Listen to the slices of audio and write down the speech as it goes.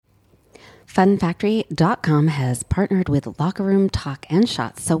Funfactory.com has partnered with Locker Room Talk and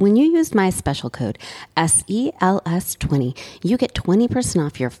Shots. So when you use my special code SELS20, you get 20%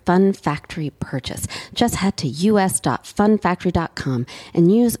 off your Fun Factory purchase. Just head to us.funfactory.com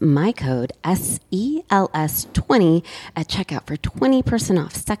and use my code SELS20 at checkout for 20%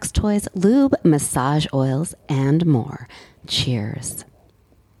 off sex toys, lube, massage oils, and more. Cheers.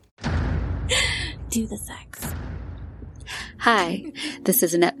 Do the sex. Hi, this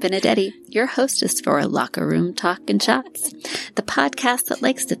is Annette Benedetti, your hostess for Locker Room Talk and Shots, the podcast that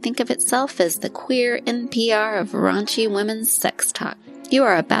likes to think of itself as the queer NPR of raunchy women's sex talk. You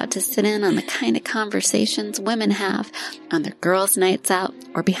are about to sit in on the kind of conversations women have on their girls' nights out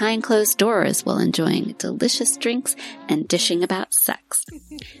or behind closed doors while enjoying delicious drinks and dishing about sex.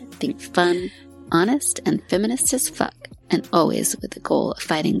 Think fun, honest, and feminist as fuck, and always with the goal of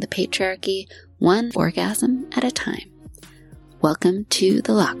fighting the patriarchy one orgasm at a time. Welcome to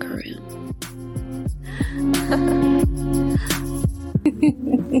the Locker Room.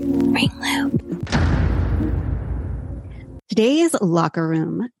 Ring loop. Today's Locker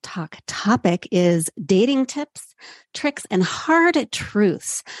Room Talk topic is dating tips, tricks, and hard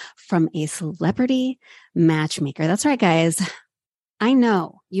truths from a celebrity matchmaker. That's right, guys. I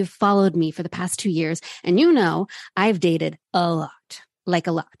know you've followed me for the past 2 years, and you know I've dated a lot, like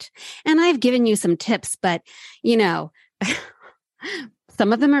a lot. And I've given you some tips, but, you know,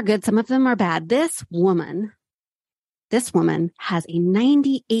 some of them are good, some of them are bad. This woman has a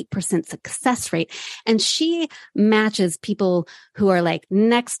 98% success rate, and she matches people who are like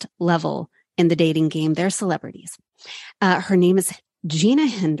next level in the dating game. They're celebrities. Her name is Gina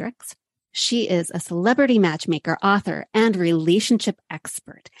Hendricks. She is a celebrity matchmaker, author, and relationship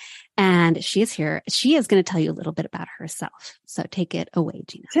expert. And she is here. She is going to tell you a little bit about herself. So take it away,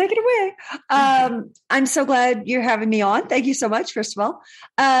 Gina. Take it away. I'm so glad you're having me on. Thank you so much, first of all.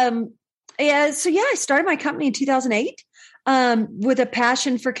 I started my company in 2008 with a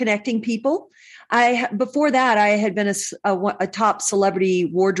passion for connecting people. Before that, I had been a top celebrity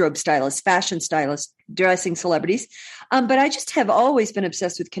wardrobe stylist, fashion stylist, dressing celebrities. But I just have always been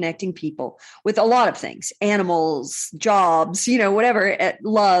obsessed with connecting people with a lot of things, animals, jobs, whatever,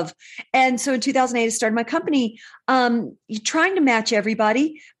 love. And so in 2008, I started my company, trying to match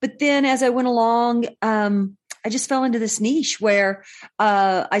everybody. But then as I went along, I just fell into this niche where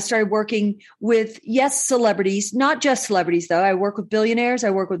I started working with, celebrities, not just celebrities, though. I work with billionaires. I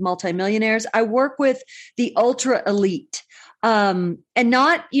work with multimillionaires. I work with the ultra elite. And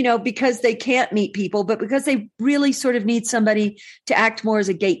not, because they can't meet people, but because they really sort of need somebody to act more as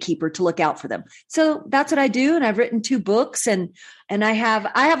a gatekeeper to look out for them. So that's what I do. And I've written 2 books and I have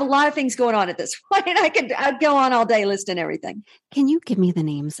a lot of things going on at this point. I'd go on all day listing everything. Can you give me the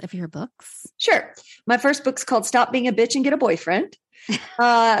names of your books? Sure. My first book's called Stop Being a Bitch and Get a Boyfriend.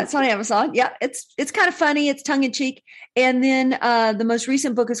 It's on Amazon. Yeah. It's kind of funny. It's tongue in cheek. And then, the most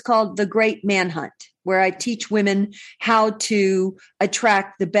recent book is called The Great Manhunt, where I teach women how to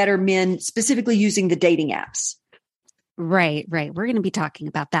attract the better men, specifically using the dating apps. Right. We're going to be talking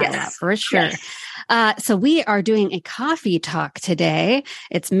about that a lot for sure. Yes. So we are doing a coffee talk today.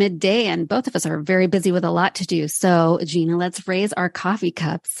 It's midday and both of us are very busy with a lot to do. So Gina, let's raise our coffee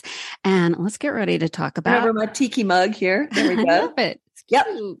cups and let's get ready to talk about my tiki mug here. There we go. I love it. Yep.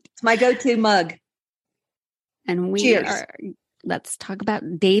 It's my go-to mug. And Cheers. Let's talk about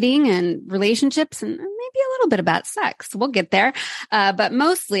dating and relationships and maybe a little bit about sex. We'll get there. But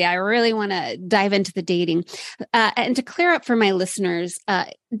mostly I really want to dive into the dating. And to clear up for my listeners,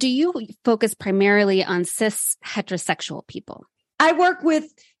 do you focus primarily on cis heterosexual people? I work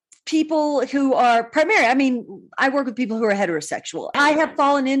with people who are I work with people who are heterosexual. I have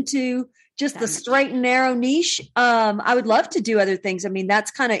fallen into just the straight and narrow niche. I would love to do other things. I mean,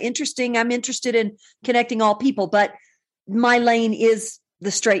 that's kind of interesting. I'm interested in connecting all people, but my lane is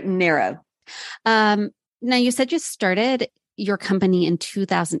the straight and narrow. Now you said you started your company in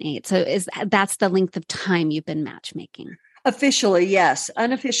 2008. So that's the length of time you've been matchmaking? Officially, yes.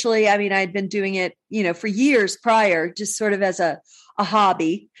 Unofficially, I'd been doing it, for years prior, just sort of as a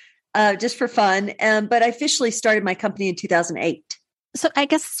hobby, just for fun. But I officially started my company in 2008. So I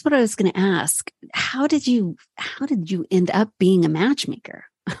guess that's what I was going to ask. How did you end up being a matchmaker?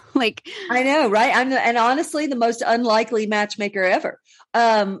 I know, right? And honestly, the most unlikely matchmaker ever.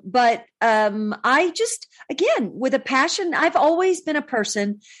 But I just, again, with a passion, I've always been a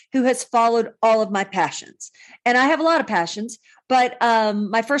person who has followed all of my passions. And I have a lot of passions, but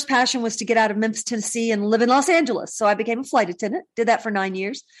my first passion was to get out of Memphis, Tennessee and live in Los Angeles. So I became a flight attendant, did that for 9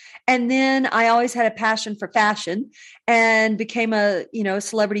 years. And then I always had a passion for fashion and became a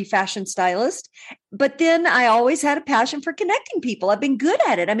celebrity fashion stylist. but then I always had a passion for connecting people. I've been good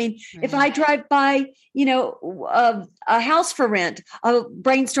at it. I mean, Right. if I drive by, a house for rent, I'll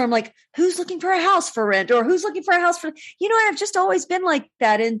brainstorm like, who's looking for a house for rent, or who's looking for a house for, I've just always been like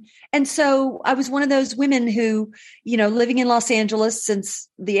that. And so I was one of those women who, living in Los Angeles since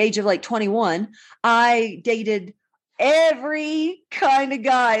the age of like 21, I dated every kind of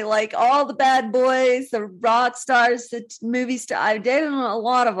guy, like all the bad boys, the rock stars, the movie stars. I dated a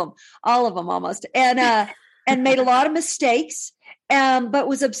lot of them, all of them almost, and made a lot of mistakes, but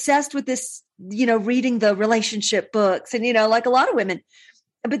was obsessed with this, reading the relationship books and, like a lot of women.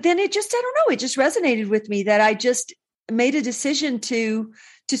 But then it just, I don't know, it just resonated with me that I just made a decision to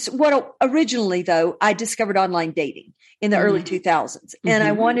what originally though, I discovered online dating in the early 2000s. And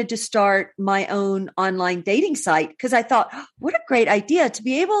I wanted to start my own online dating site because I thought, what a great idea to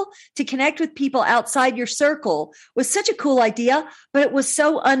be able to connect with people outside your circle was such a cool idea, but it was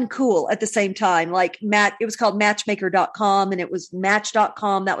so uncool at the same time. Like it was called matchmaker.com and it was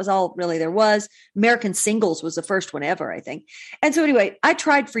match.com. That was all really there was. American Singles was the first one ever, I think. And so anyway, I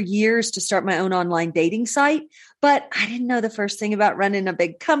tried for years to start my own online dating site, but I didn't know the first thing about running a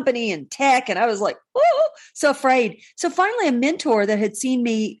big company and tech. And I was like, oh, so afraid. So finally a mentor that had seen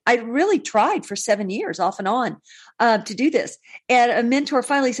me, I really tried for 7 years off and on to do this. And a mentor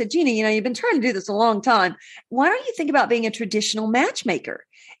finally said, Gina, you've been trying to do this a long time. Why don't you think about being a traditional matchmaker?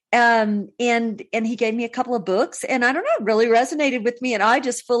 And he gave me a couple of books and I don't know, it really resonated with me. And I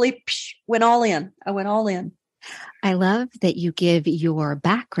just fully went all in. I went all in. I love that you give your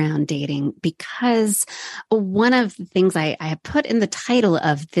background dating because one of the things I have put in the title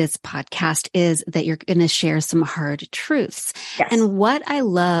of this podcast is that you're going to share some hard truths. Yes. And what I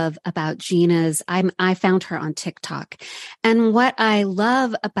love about Gina's, I found her on TikTok, and what I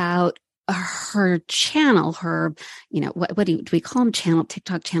love about her channel, her, what do we call them?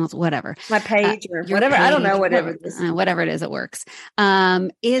 TikTok channels, whatever. My page or whatever. Page, I don't know, whatever it is. Whatever it is, it works.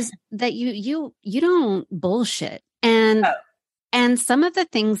 Is that you don't bullshit. And some of the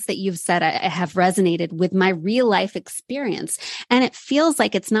things that you've said I have resonated with my real life experience. And it feels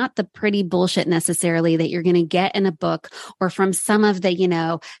like it's not the pretty bullshit necessarily that you're going to get in a book or from some of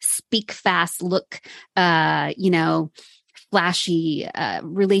the, speak fast, look, flashy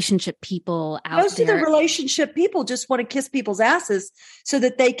relationship people out there. Most of the relationship people just want to kiss people's asses so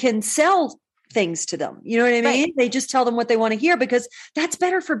that they can sell things to them. You know what I mean? Right. They just tell them what they want to hear because that's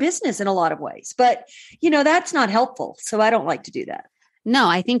better for business in a lot of ways. But, that's not helpful. So I don't like to do that. No,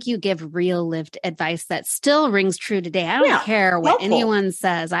 I think you give real lived advice that still rings true today. I don't care what helpful. Anyone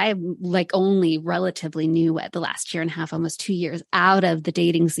says. I'm only relatively new at the last year and a half, almost 2 years out of the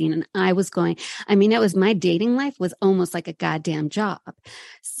dating scene. And it was my dating life was almost like a goddamn job.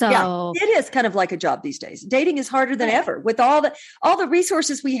 So it is kind of like a job these days. Dating is harder than ever with all the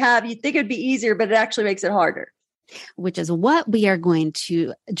resources we have. You'd think it'd be easier, but it actually makes it harder. Which is what we are going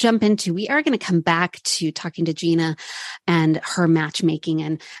to jump into. We are going to come back to talking to Gina and her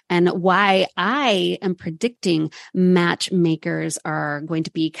matchmaking and why I am predicting matchmakers are going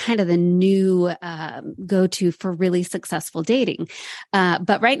to be kind of the new go-to for really successful dating.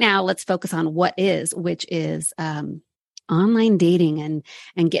 But right now, let's focus on which is online dating and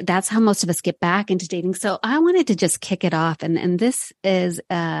that's how most of us get back into dating. So I wanted to just kick it off. And this is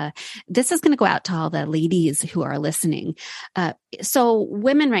going to go out to all the ladies who are listening. So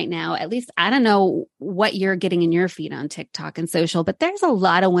women right now, at least I don't know what you're getting in your feed on TikTok and social, but there's a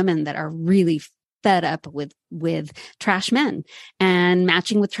lot of women that are really fed up with trash men and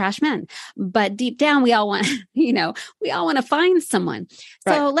matching with trash men. But deep down, we all want, we all want to find someone.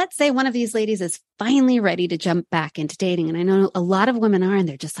 So let's say one of these ladies is finally ready to jump back into dating. And I know a lot of women are, and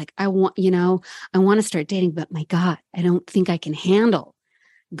they're just like, I want to start dating, but my God, I don't think I can handle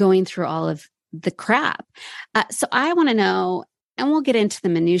going through all of the crap. So I want to know, and we'll get into the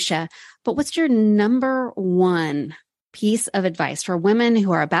minutia, but what's your number one piece of advice for women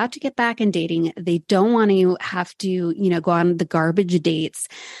who are about to get back in dating? They don't want to have to, go on the garbage dates.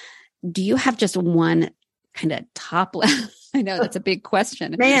 Do you have just one kind of top level? I know that's a big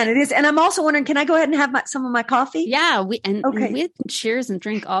question. Man, it is. And I'm also wondering, can I go ahead and have some of my coffee? Yeah. We can cheers and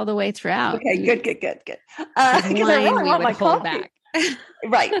drink all the way throughout. Okay, good. Because I really want my coffee. Back.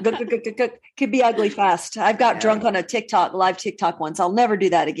 Right. Good. Could be ugly fast. I've got drunk on a live TikTok once. I'll never do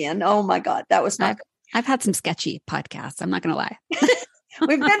that again. Oh my God. That was not good. I've had some sketchy podcasts. I'm not going to lie.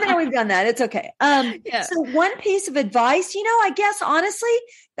 We've been there. We've done that. It's okay. So one piece of advice,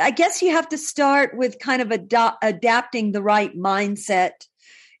 I guess you have to start with kind of adapting the right mindset,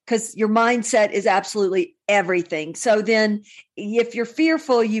 because your mindset is absolutely everything. So then if you're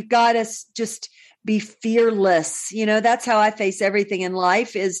fearful, you've got to just be fearless. That's how I face everything in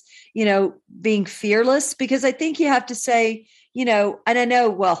life is, being fearless, because I think you have to say, and I know,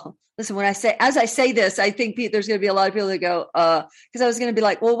 well, listen, as I say this, I think there's going to be a lot of people that go, because I was going to be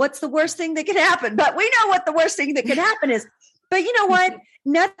like, well, what's the worst thing that could happen? But we know what the worst thing that could happen is. But you know what?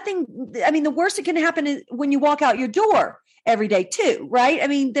 Nothing. I mean, the worst that can happen is when you walk out your door every day too, right? I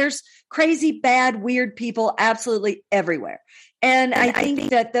mean, there's crazy, bad, weird people absolutely everywhere. And I think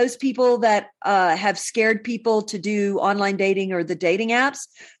that those people that have scared people to do online dating or the dating apps,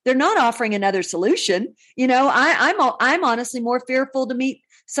 they're not offering another solution. I'm honestly more fearful to meet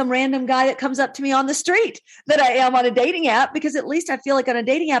some random guy that comes up to me on the street than I am on a dating app, because at least I feel like on a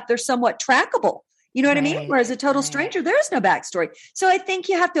dating app, they're somewhat trackable. You know what I mean? Whereas a total stranger, there is no backstory. So I think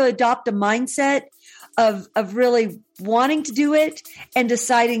you have to adopt a mindset of really wanting to do it and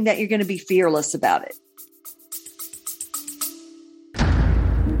deciding that you're going to be fearless about it.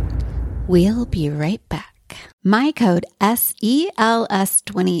 We'll be right back. My code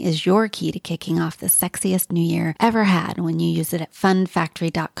SELS20 is your key to kicking off the sexiest new year ever had when you use it at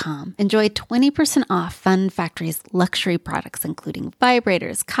funfactory.com. Enjoy 20% off Fun Factory's luxury products, including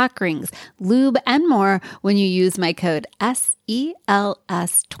vibrators, cock rings, lube, and more when you use my code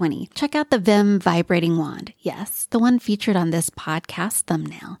SELS20. Check out the Vim vibrating wand. Yes, the one featured on this podcast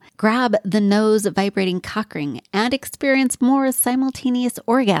thumbnail. Grab the Nose vibrating cock ring and experience more simultaneous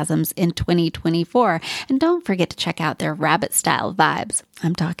orgasms in 2024. And don't forget to check out their rabbit style vibes.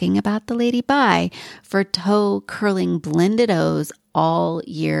 I'm talking about the Lady Bi for toe curling blended O's all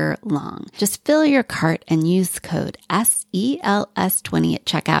year long. Just fill your cart and use code SELS20 at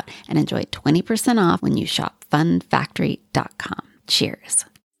checkout and enjoy 20% off when you shop funfactory.com. Cheers.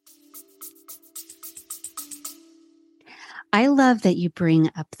 I love that you bring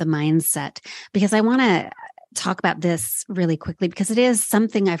up the mindset, because I want to talk about this really quickly, because it is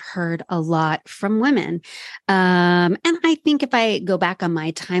something I've heard a lot from women. And I think if I go back on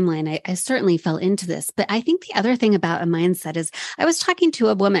my timeline, I certainly fell into this. But I think the other thing about a mindset is I was talking to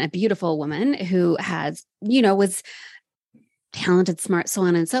a woman, a beautiful woman who has, was talented, smart, so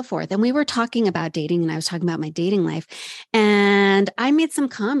on and so forth. And we were talking about dating, and I was talking about my dating life. And I made some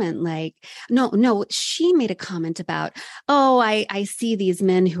comment like, she made a comment about, I see these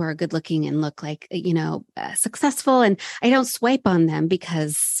men who are good looking and look like, successful, and I don't swipe on them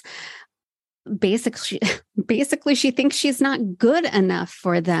because basically she thinks she's not good enough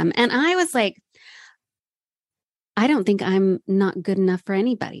for them. And I was like, I don't think I'm not good enough for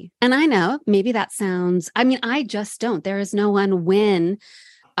anybody. And I know maybe that sounds, I just don't. There is no one when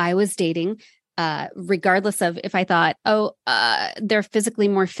I was dating, regardless of if I thought, they're physically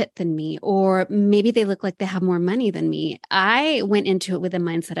more fit than me, or maybe they look like they have more money than me. I went into it with a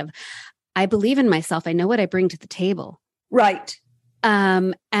mindset of, I believe in myself. I know what I bring to the table. Right.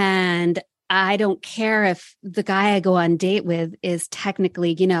 And I don't care if the guy I go on date with is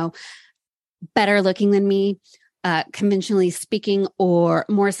technically, better looking than me, conventionally speaking, or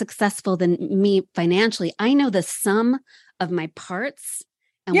more successful than me financially. I know the sum of my parts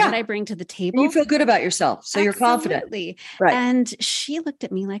and what I bring to the table. You feel good about yourself. So you're confident. Right. And she looked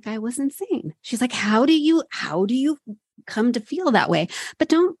at me like I was insane. She's like, how do you come to feel that way? But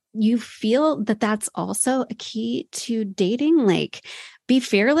don't you feel that that's also a key to dating? Like, be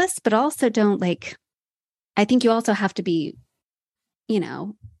fearless, but also don't I think you also have to be,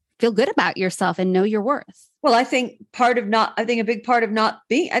 feel good about yourself and know your worth. Well, I think a big part of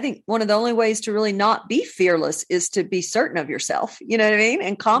I think one of the only ways to really not be fearless is to be certain of yourself, you know what I mean?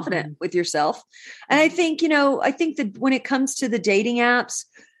 And confident with yourself. And I think that when it comes to the dating apps,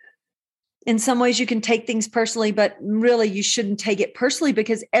 in some ways you can take things personally, but really you shouldn't take it personally,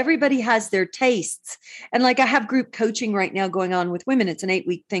 because everybody has their tastes. And I have group coaching right now going on with women. It's an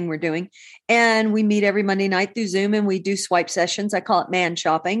 8-week thing we're doing. And we meet every Monday night through Zoom, and we do swipe sessions. I call it man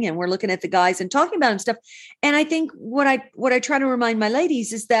shopping. And we're looking at the guys and talking about them stuff. And I think what I try to remind my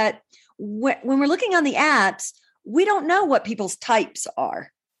ladies is that when we're looking on the apps, we don't know what people's types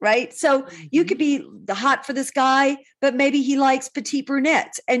are. Right. So you could be hot for this guy, but maybe he likes petite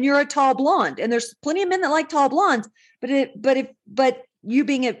brunettes and you're a tall blonde. And there's plenty of men that like tall blondes, but you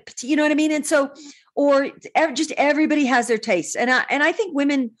being a petite, you know what I mean? And so, or just everybody has their taste. And I think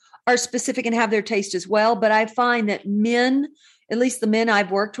women are specific and have their taste as well. But I find that men, at least the men I've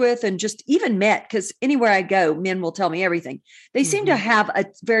worked with and just even met, because anywhere I go, men will tell me everything. They seem to have a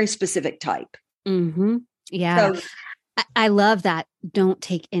very specific type. Mm-hmm. Yeah. So, I love that. Don't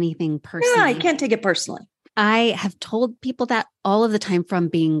take anything personally. Yeah, I can't take it personally. I have told people that all of the time, from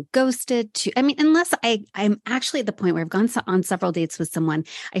being ghosted to, I mean, unless I'm actually at the point where I've gone on several dates with someone,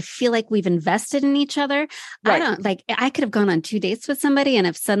 I feel like we've invested in each other. Right. I don't like, I could have gone on 2 dates with somebody, and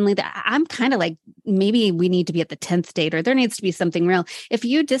if suddenly I'm kind of like, maybe we need to be at the 10th date, or there needs to be something real. If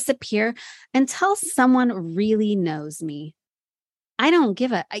you disappear until someone really knows me, I don't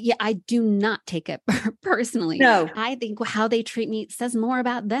give a, yeah, I do not take it personally. No. I think how they treat me says more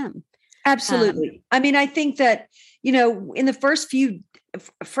about them. Absolutely. I mean, I think that, in the first few,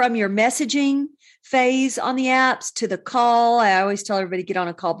 from your messaging phase on the apps to the call, I always tell everybody get on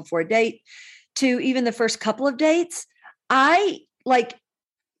a call before a date, to even the first couple of dates, I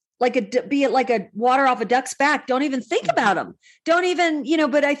be it like a water off a duck's back. Don't even think about them. Don't even,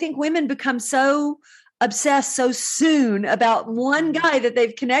 but I think women become so obsessed so soon about one guy that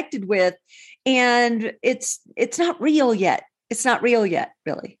they've connected with. And it's not real yet. It's not real yet,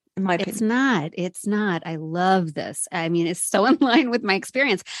 really. In my opinion. It's not. I love this. I mean, it's so in line with my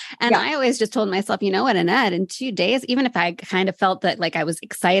experience. And I always just told myself, you know what, Annette, in 2 days, even if I kind of felt that like I was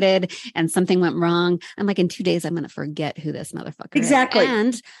excited and something went wrong, I'm like, in 2 days, I'm going to forget who this motherfucker exactly is.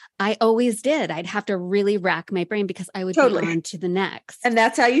 And I always did. I'd have to really rack my brain because I would be on to the next. And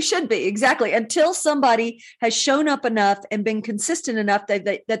that's how you should be. Exactly. Until somebody has shown up enough and been consistent enough that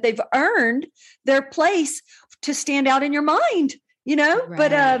they've earned their place to stand out in your mind.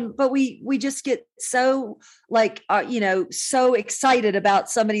 Right. But we just get so like, so excited about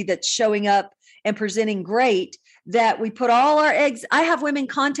somebody that's showing up and presenting great that we put all our eggs. I have women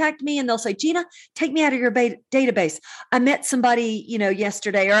contact me and they'll say, Gina, take me out of your database. I met somebody,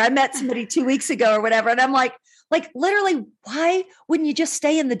 yesterday, or I met somebody 2 weeks ago or whatever. And I'm like literally, why wouldn't you just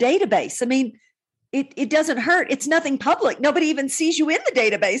stay in the database? I mean, it doesn't hurt. It's nothing public. Nobody even sees you in the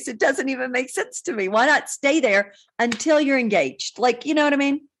database. It doesn't even make sense to me. Why not stay there until you're engaged? Like, you know what I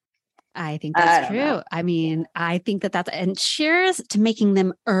mean? I think that's true. I mean, I think that's, and cheers to making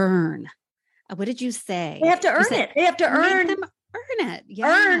them earn. What did you say? They have to earn it. They have to earn it. Yeah.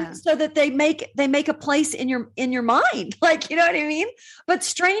 Earn so that they make a place in your mind. Like, you know what I mean? But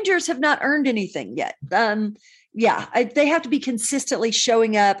strangers have not earned anything yet. They have to be consistently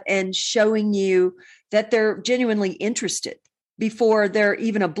showing up and showing you that they're genuinely interested before they're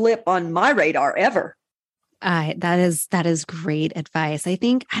even a blip on my radar ever. That is great advice. I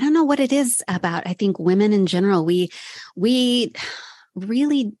don't know what it is about. I think women in general, we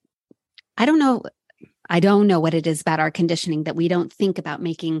really, I don't know what it is about our conditioning that we don't think about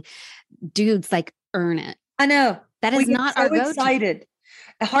making dudes like earn it. I know. That is not our go-to. Excited.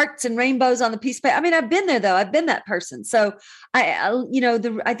 Hearts and rainbows on the piece of paper. I mean, I've been there though. I've been that person. So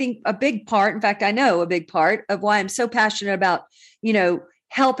I think a big part, in fact, I know a big part of why I'm so passionate about,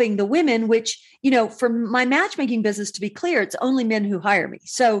 helping the women, which, for my matchmaking business, to be clear, it's only men who hire me.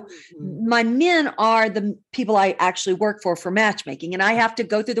 So my men are the people I actually work for matchmaking. And I have to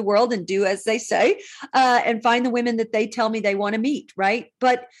go through the world and do as they say, and find the women that they tell me they want to meet. Right.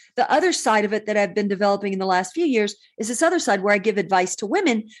 But the other side of it that I've been developing in the last few years is this other side where I give advice to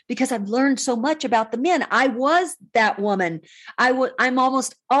women because I've learned so much about the men. I was that woman. I'm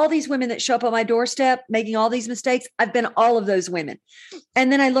almost all these women that show up on my doorstep making all these mistakes. I've been all of those women.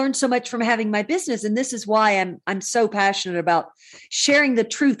 And then I learned so much from having my business. And this is why I'm so passionate about sharing the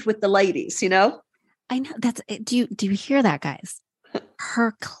truth with the ladies, I know do you hear that, guys?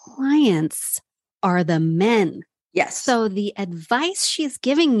 Her clients are the men. Yes. So the advice she's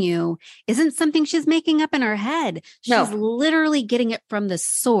giving you isn't something she's making up in her head. She's literally getting it from the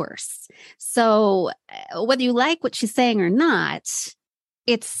source. So whether you like what she's saying or not,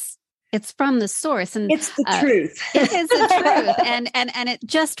 it's from the source, and it's the truth. It is the truth. And it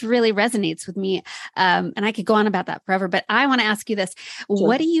just really resonates with me. And I could go on about that forever, but I want to ask you this. Sure.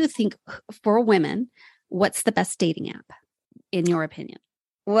 What do you think for women, what's the best dating app in your opinion?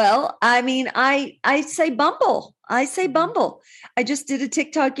 Well, I mean, I say Bumble. I just did a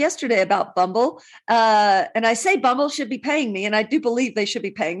TikTok yesterday about Bumble. And I say Bumble should be paying me. And I do believe they should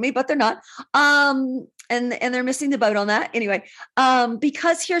be paying me, but they're not. And they're missing the boat on that. Anyway,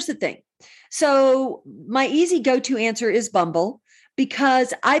 because here's the thing. So my easy go-to answer is Bumble,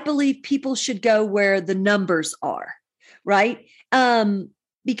 because I believe people should go where the numbers are, right?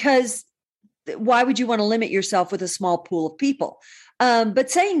 Because why would you want to limit yourself with a small pool of people? But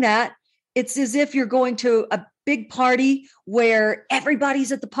saying that, it's as if you're going to a big party where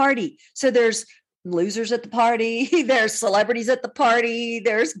everybody's at the party. So there's losers at the party, there's celebrities at the party,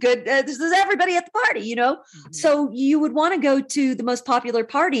 there's everybody at the party, Mm-hmm. So you would want to go to the most popular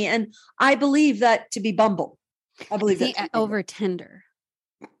party. And I believe that to be Bumble. I believe that over Tinder.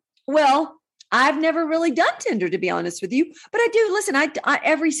 Well, I've never really done Tinder, to be honest with you, but I do listen. I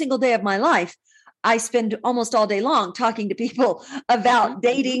every single day of my life, I spend almost all day long talking to people about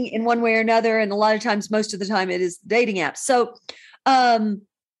dating in one way or another. And a lot of times, most of the time it is dating apps. So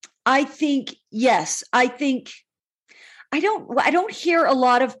I think, yes, I don't hear a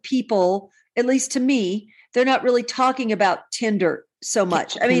lot of people, at least to me, they're not really talking about Tinder so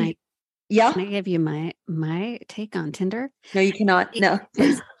much. Yeah. Can I give you my take on Tinder? No, you cannot. No,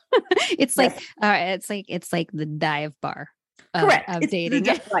 please. It's like the dive bar of dating.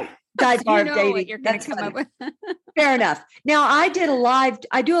 Right. Dive bar of dating. What you're going to come up with. Fair enough. Now I do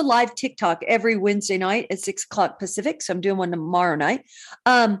a live TikTok every Wednesday night at 6:00 Pacific. So I'm doing one tomorrow night.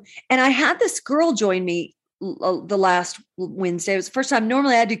 And I had this girl join me the last Wednesday. It was the first time.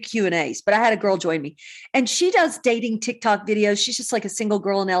 Normally I do Q&As, but I had a girl join me, and she does dating TikTok videos. She's just like a single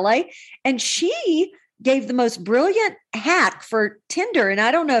girl in LA. And she gave the most brilliant hack for Tinder. And I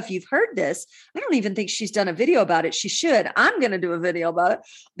don't know if you've heard this. I don't even think she's done a video about it. She should. I'm going to do a video about it,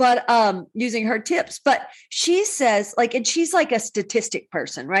 but using her tips. But she says, like, and she's like a statistic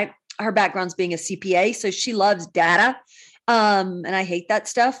person, right? Her background's being a CPA. So she loves data. And I hate that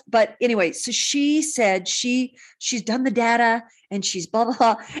stuff. But anyway, so she said she's done the data and she's blah, blah,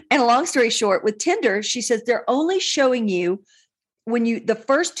 blah. And a long story short, with Tinder, she says they're only showing you the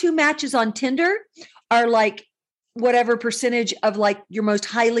first 2 matches on Tinder are like whatever percentage of like your most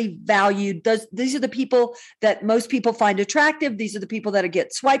highly valued. These are the people that most people find attractive. These are the people that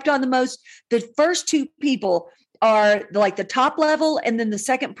get swiped on the most. The first 2 people are like the top level. And then the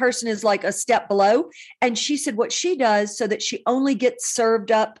second person is like a step below. And she said what she does so that she only gets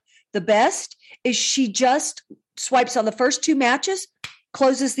served up the best is she just swipes on the first 2 matches,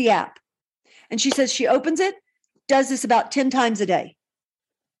 closes the app. And she says she opens it, does this about 10 times a day.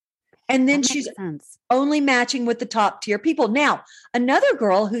 And then she's only matching with the top tier people. Now, another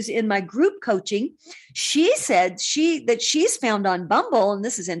girl who's in my group coaching, she said that she's found on Bumble, and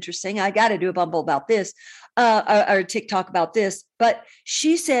this is interesting. I got to do a Bumble about this, or TikTok about this. But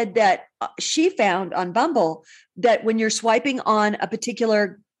she said that she found on Bumble that when you're swiping on a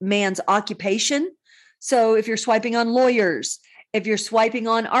particular man's occupation, so if you're swiping on lawyers, if you're swiping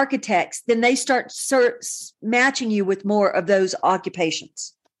on architects, then they start matching you with more of those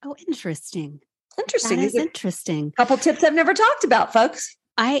occupations. Oh, interesting. Interesting. That is interesting. Couple tips I've never talked about, folks.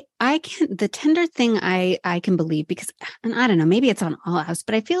 I can, the Tinder thing I can believe because, and I don't know, maybe it's on all apps,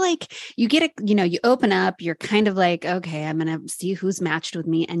 but I feel like you get you open up, you're kind of like, okay, I'm going to see who's matched with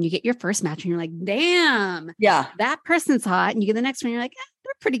me. And you get your first match and you're like, damn, yeah, that person's hot. And you get the next one, you're like,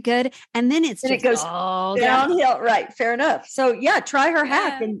 they're pretty good. And then it goes downhill. Right. Fair enough. So yeah, try her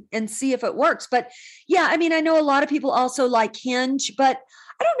hack and see if it works. But yeah, I mean, I know a lot of people also like Hinge, but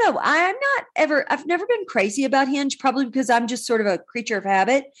I don't know. I've never been crazy about Hinge, probably because I'm just sort of a creature of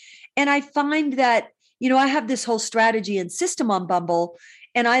habit. And I find that, I have this whole strategy and system on Bumble,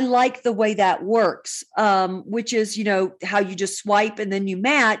 and I like the way that works, which is, how you just swipe and then you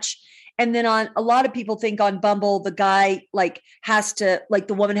match. And then a lot of people think on Bumble, the guy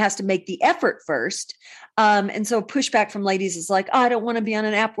the woman has to make the effort first. And so pushback from ladies is like, I don't want to be on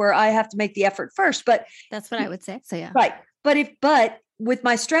an app where I have to make the effort first. But that's what I would say. So yeah. Right. But with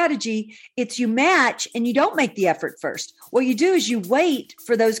my strategy, it's you match and you don't make the effort first. What you do is you wait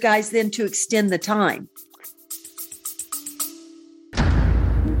for those guys then to extend the time.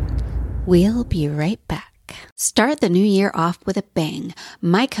 We'll be right back. Start the new year off with a bang.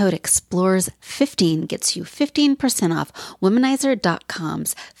 My code EXPLORES15 gets you 15% off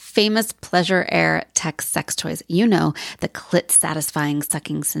Womanizer.com's famous Pleasure Air Tech sex toys. The clit-satisfying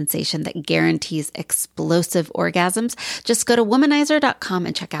sucking sensation that guarantees explosive orgasms. Just go to Womanizer.com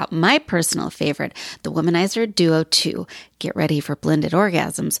and check out my personal favorite, the Womanizer Duo 2. Get ready for blended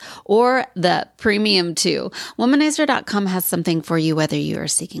orgasms, or the Premium 2. Womanizer.com has something for you, whether you are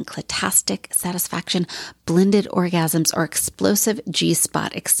seeking clitastic satisfaction, blended orgasms, or explosive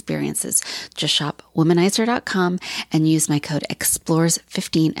G-spot experiences. Just shop Womanizer.com and use my code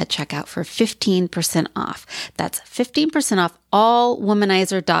EXPLORES15 at checkout for 15% off. That's 15% off all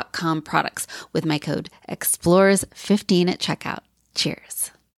Womanizer.com products with my code EXPLORES15 at checkout.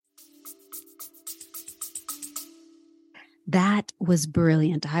 Cheers. That was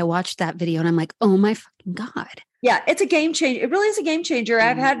brilliant. I watched that video and I'm like, oh my fucking God. Yeah, it's a game changer. It really is a game changer.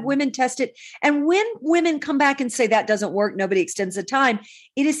 I've had women test it. And when women come back and say that doesn't work, nobody extends the time,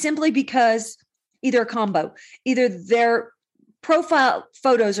 it is simply because either a combo, either their profile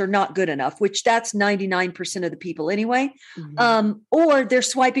photos are not good enough, which that's 99% of the people anyway, or they're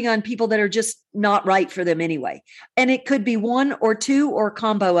swiping on people that are just not right for them anyway. And it could be 1 or 2 or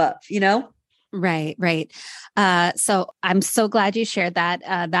combo up, Right. So I'm so glad you shared that.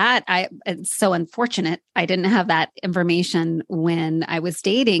 It's so unfortunate. I didn't have that information when I was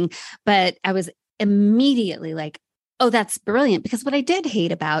dating, but I was immediately like, oh, that's brilliant. Because what I did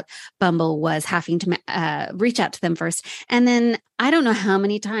hate about Bumble was having to reach out to them first. And then I don't know how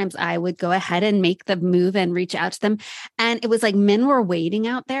many times I would go ahead and make the move and reach out to them. And it was like men were waiting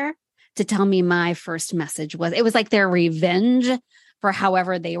out there to tell me my first message was, it was like their revenge for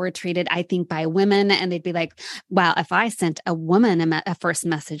however they were treated, I think, by women. And they'd be like, wow, if I sent a woman a first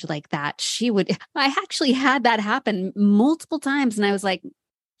message like that, she would, I actually had that happen multiple times. And I was like,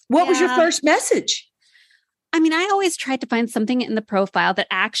 what was your first message? I mean, I always tried to find something in the profile that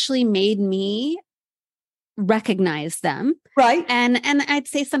actually made me recognize them. Right. And I'd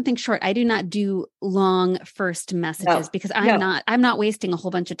say something short. I do not do long first messages because I'm not wasting a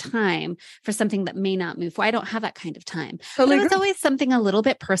whole bunch of time for something that may not move forward. I don't have that kind of time. Totally. But it was always something a little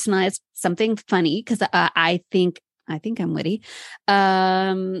bit personalized, something funny, because I think I'm witty.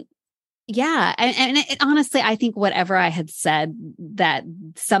 Yeah. And honestly, I think whatever I had said, that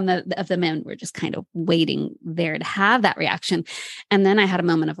some of the men were just kind of waiting there to have that reaction. And then I had a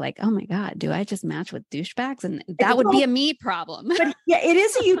moment of like, oh my God, do I just match with douchebags? And that would be a me problem. But yeah, it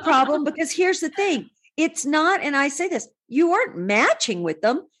is a you problem, because here's the thing. It's not, and I say this, you aren't matching with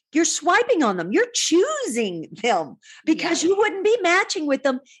them. You're swiping on them. You're choosing them, because you wouldn't be matching with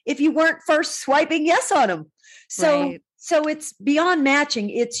them if you weren't first swiping yes on them. So right. So it's beyond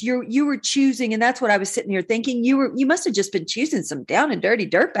matching. It's you were choosing. And that's what I was sitting here thinking. You must have just been choosing some down and dirty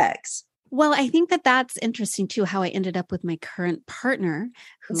dirtbags. Well, I think that's interesting too, how I ended up with my current partner.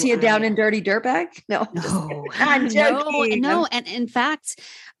 Is he a down and dirty dirtbag? No, I'm joking. No. And in fact,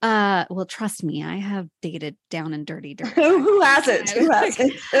 well, trust me, I have dated down and dirty dirtbags. Who hasn't?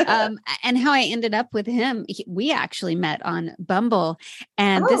 And how I ended up with him, we actually met on Bumble.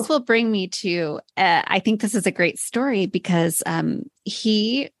 And this will bring me to, I think this is a great story, because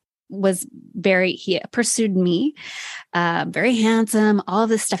he pursued me, very handsome, all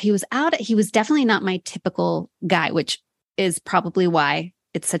this stuff. He was definitely not my typical guy, which is probably why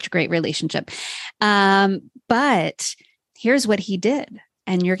it's such a great relationship. But here's what he did,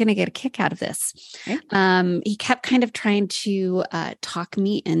 and you're going to get a kick out of this. Okay. He kept kind of trying to talk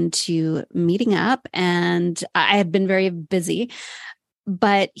me into meeting up, and I had been very busy.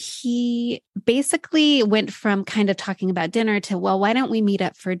 But he basically went from kind of talking about dinner to, well, why don't we meet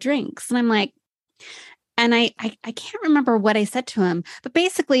up for drinks? And I'm like, and I can't remember what I said to him, but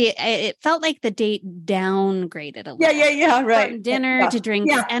basically it felt like the date downgraded a little. Yeah. Right. From dinner to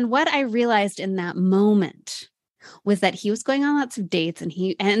drinks. Yeah. And what I realized in that moment was that he was going on lots of dates, and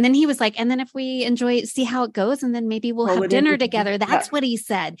then he was like, and then if we see how it goes, and then maybe we'll have dinner together. That's what he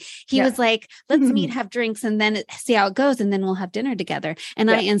said. He was like, let's meet, have drinks, and then see how it goes, and then we'll have dinner together. And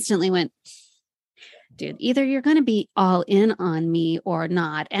I instantly went, dude, either you're going to be all in on me or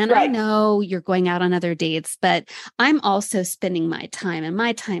not. And I know you're going out on other dates, but I'm also spending my time, and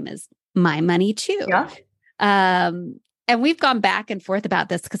my time is my money too. Yeah. And we've gone back and forth about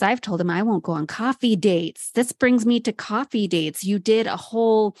this, because I've told him I won't go on coffee dates. This brings me to coffee dates. You did a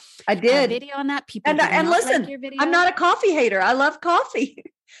whole video on that. People and listen, like I'm not a coffee hater. I love coffee,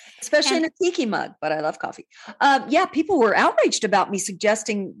 especially in a tiki mug, but I love coffee. People were outraged about me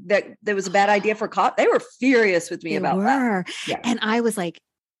suggesting that there was a bad idea for coffee. They were furious with me about that. Yeah. And I was like,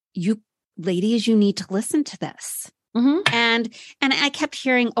 you ladies, you need to listen to this. Mm-hmm. And I kept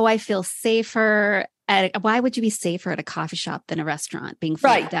hearing, I feel safer. Why would you be safer at a coffee shop than a restaurant being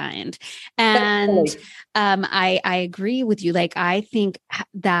fully dined? And I agree with you. Like, I think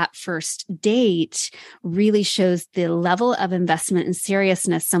that first date really shows the level of investment and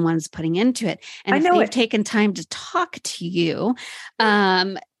seriousness someone's putting into it. And if they've taken time to talk to you,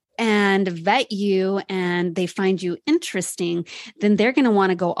 and vet you, and they find you interesting, then they're going to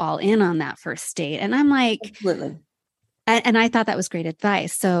want to go all in on that first date. And I'm like, absolutely. And I thought that was great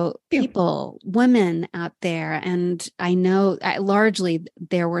advice. So people, women out there, and I know largely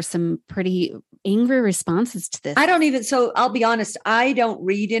there were some pretty angry responses to this. So I'll be honest, I don't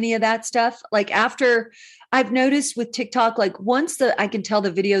read any of that stuff. Like, after I've noticed with TikTok, like once I can tell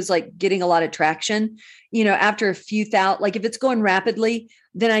the video's like getting a lot of traction, after a few thousand, like if it's going rapidly,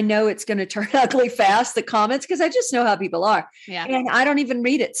 then I know it's going to turn ugly fast, the comments, because I just know how people are. Yeah. And I don't even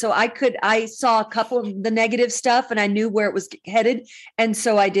read it. So I saw a couple of the negative stuff, and I knew where it was headed. And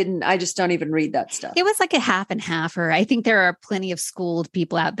so I just don't even read that stuff. It was like a half and half, or I think there are plenty of schooled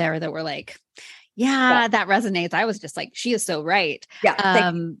people out there that were like, yeah, that resonates. I was just like, she is so right.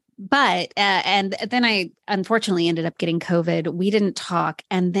 Yeah. But, and then I unfortunately ended up getting COVID. We didn't talk.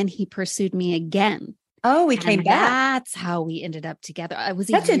 And then he pursued me again. Oh, we came back. That's how we ended up together. It was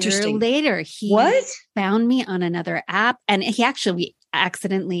a year later. He found me on another app, and he actually,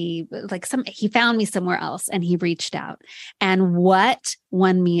 accidentally, like he found me somewhere else and he reached out. And what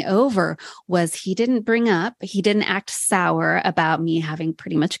won me over was he didn't act sour about me having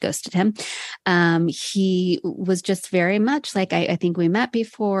pretty much ghosted him. He was just very much like, I think we met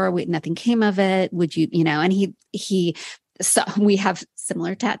before, nothing came of it. Would you, and so we have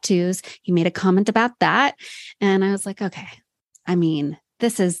similar tattoos. He made a comment about that. And I was like, okay, I mean,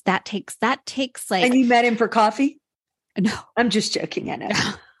 that takes like. And you met him for coffee? No, I'm just joking. I know.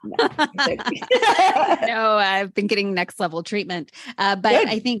 No, no, I've been getting next level treatment. But good.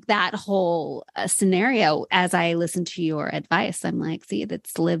 I think that whole scenario, as I listen to your advice, I'm like, see,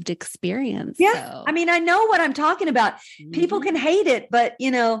 that's lived experience. Yeah. So. I mean, I know what I'm talking about. People can hate it, but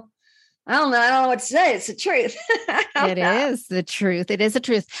I don't know what to say. It's the truth. It is the truth. It is the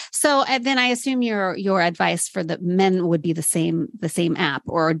truth. So then I assume your advice for the men would be the same app,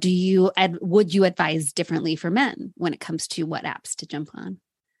 or would you advise differently for men when it comes to what apps to jump on?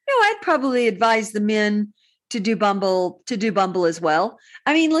 No, I'd probably advise the men to do Bumble as well.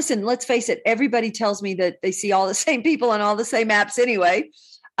 I mean, listen, let's face it. Everybody tells me that they see all the same people on all the same apps anyway.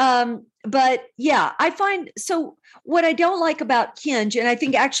 But yeah, I find, so what I don't like about Hinge, and I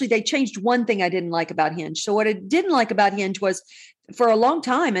think actually they changed one thing I didn't like about Hinge. So what I didn't like about Hinge was, for a long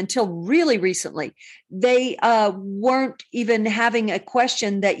time until really recently, they weren't even having a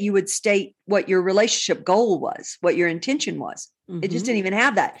question that you would state what your relationship goal was, what your intention was. Mm-hmm. It just didn't even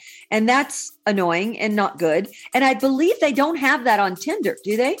have that. And that's annoying and not good. And I believe they don't have that on Tinder,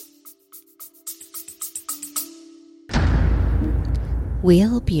 do they?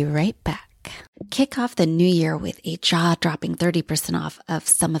 We'll be right back. Kick off the new year with a jaw-dropping 30% off of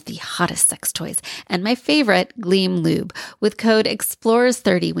some of the hottest sex toys and my favorite, Gleam Lube, with code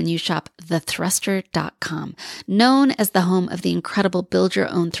EXPLORERS30 when you shop thethruster.com. Known as the home of the incredible Build Your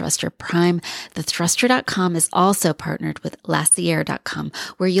Own Thruster Prime, thethruster.com is also partnered with Lacier.com,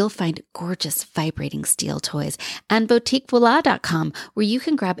 where you'll find gorgeous vibrating steel toys, and BoutiqueVoila.com, where you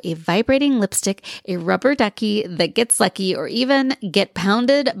can grab a vibrating lipstick, a rubber ducky that gets lucky, or even get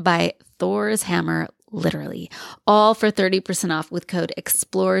pounded by Thor's hammer, literally, all for 30% off with code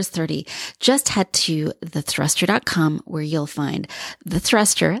EXPLORERS30. Just head to thethruster.com, where you'll find The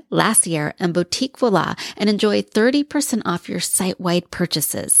Thruster, Lacier, and Boutique Voila, and enjoy 30% off your site-wide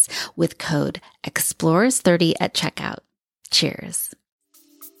purchases with code EXPLORERS30 at checkout. Cheers.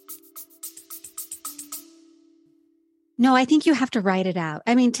 No, I think you have to write it out.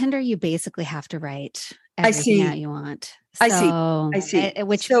 I mean, Tinder, you basically have to write everything out you want. So, I see.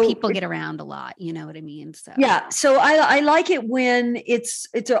 Which people get around a lot. You know what I mean? So yeah. So I like it when it's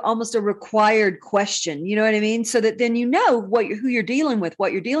almost a required question. You know what I mean? So that then you know who you're dealing with,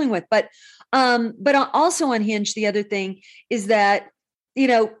 what you're dealing with. But also on Hinge, the other thing is that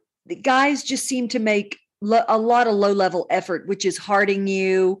the guys just seem to make a lot of low level effort, which is hearting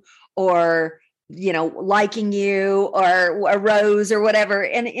you or liking you or a rose or whatever.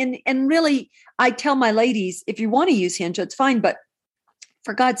 And really, I tell my ladies, if you want to use Hinge, it's fine. But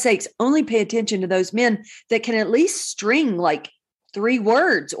for God's sakes, only pay attention to those men that can at least string like 3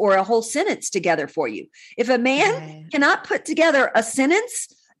 words or a whole sentence together for you. If a man cannot put together a sentence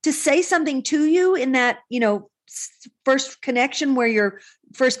to say something to you in that, first connection where you're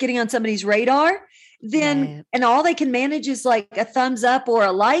first getting on somebody's radar, then, and all they can manage is like a thumbs up or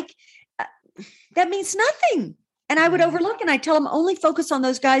a like, that means nothing. And I would overlook, and I tell them only focus on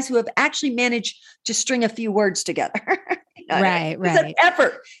those guys who have actually managed to string a few words together. Right. It's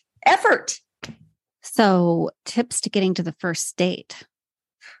effort. So tips to getting to the first date.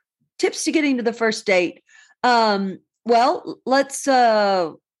 Well, let's,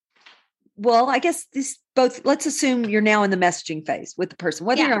 I guess let's assume you're now in the messaging phase with the person,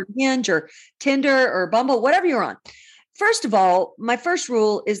 whether you're on Hinge or Tinder or Bumble, whatever you're on. First of all, my first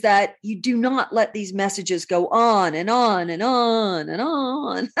rule is that you do not let these messages go on and on and on and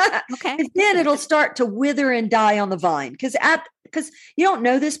on. Okay. Then it'll start to wither and die on the vine because you don't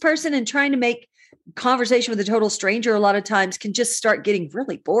know this person, and trying to make conversation with a total stranger a lot of times can just start getting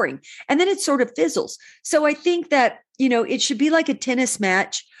really boring. And then it sort of fizzles. So I think that, it should be like a tennis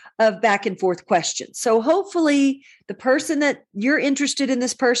match of back and forth questions. So hopefully the person that you're interested in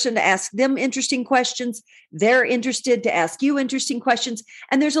this person, to ask them interesting questions, they're interested to ask you interesting questions.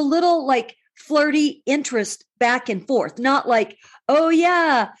 And there's a little like flirty interest back and forth, not like, oh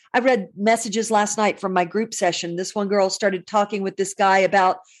yeah, I read messages last night from my group session. This one girl started talking with this guy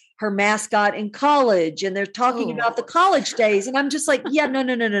about her mascot in college, and they're talking about the college days. And I'm just like, yeah,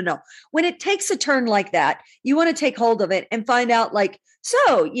 no. When it takes a turn like that, you want to take hold of it and find out like,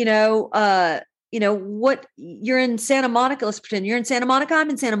 so, what you're in Santa Monica. Let's pretend you're in Santa Monica. I'm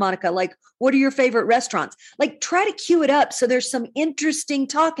in Santa Monica. Like, what are your favorite restaurants? Like, try to cue it up so there's some interesting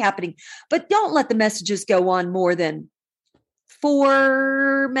talk happening, but don't let the messages go on more than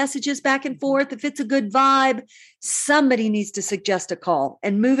 4 messages back and forth. If it's a good vibe, somebody needs to suggest a call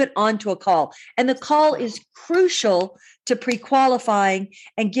and move it onto a call. And the call is crucial to pre-qualifying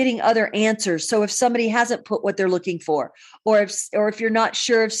and getting other answers. So if somebody hasn't put what they're looking for, or if you're not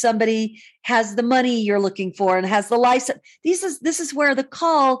sure if somebody has the money you're looking for and has the license, this is where the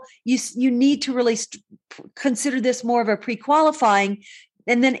call, you need to really consider this more of a pre-qualifying.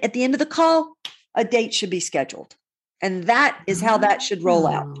 And then at the end of the call, a date should be scheduled. And that is how that should roll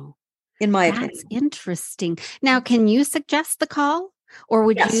out, in my opinion. That's interesting. Now, can you suggest the call, or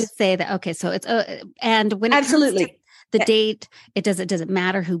would you say that, okay, so it's, and when it absolutely comes to the date, does it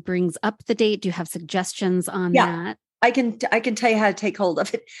matter who brings up the date? Do you have suggestions on that? I can tell you how to take hold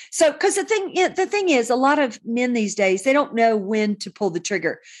of it. So, because the thing is, a lot of men these days, they don't know when to pull the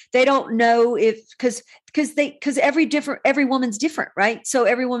trigger. They don't know because every woman's different, right? So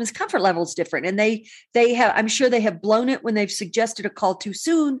every woman's comfort level is different, and they have. I'm sure they have blown it when they've suggested a call too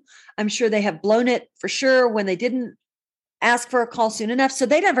soon. I'm sure they have blown it for sure when they didn't ask for a call soon enough. So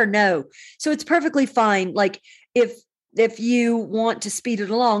they never know. So it's perfectly fine. Like if you want to speed it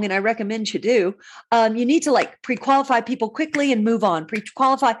along, and I recommend you do, you need to like pre-qualify people quickly and move on,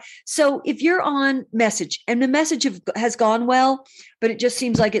 pre-qualify. So if you're on message and the message has gone well, but it just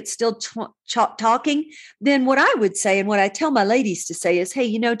seems like it's still talking, then what I would say, and what I tell my ladies to say is,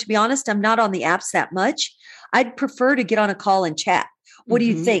 hey, to be honest, I'm not on the apps that much. I'd prefer to get on a call and chat. What do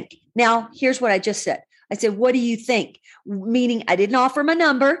you think? Now, here's what I just said. I said, what do you think? Meaning I didn't offer my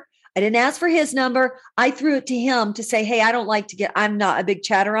number. I didn't ask for his number. I threw it to him to say, hey, I'm not a big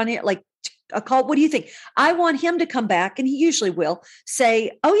chatter on here. Like a call. What do you think? I want him to come back, and he usually will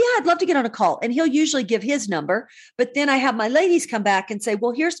say, oh yeah, I'd love to get on a call. And he'll usually give his number. But then I have my ladies come back and say,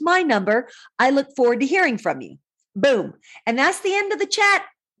 well, here's my number. I look forward to hearing from you. Boom. And that's the end of the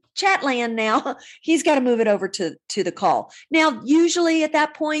chat land. Now he's got to move it over to the call. Now, usually at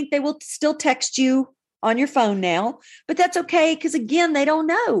that point, they will still text you on your phone now, but that's okay. Because again, they don't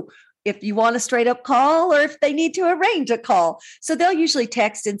know if you want a straight up call or if they need to arrange a call. So they'll usually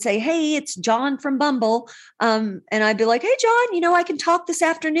text and say, hey, it's John from Bumble. And I'd be like, hey, John, I can talk this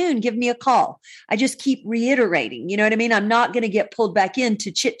afternoon. Give me a call. I just keep reiterating, you know what I mean? I'm not going to get pulled back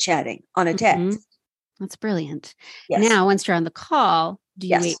into chit chatting on a text. That's brilliant. Yes. Now, once you're on the call, do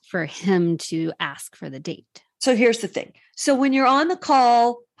you wait for him to ask for the date? So here's the thing. So when you're on the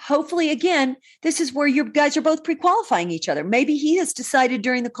call, hopefully, again, this is where you guys are both pre-qualifying each other. Maybe he has decided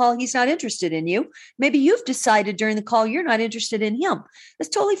during the call he's not interested in you. Maybe you've decided during the call you're not interested in him. That's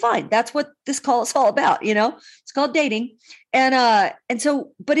totally fine. That's what this call is all about. It's called dating. And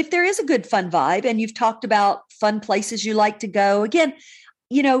so, but if there is a good fun vibe and you've talked about fun places you like to go, again,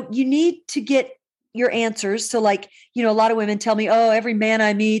 you need to get your answers. So like, a lot of women tell me, oh, every man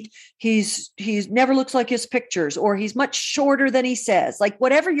I meet, he's never looks like his pictures, or he's much shorter than he says. Like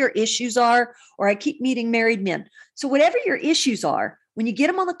whatever your issues are, or I keep meeting married men. So whatever your issues are, when you get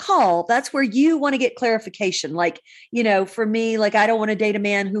them on the call, that's where you want to get clarification. Like, for me, like I don't want to date a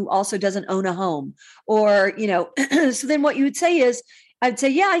man who also doesn't own a home, or, so then what you would say is, I'd say,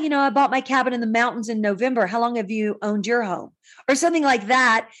 yeah, I bought my cabin in the mountains in November. How long have you owned your home? Or something like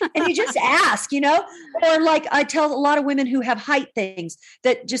that. And you just ask, or like I tell a lot of women who have height things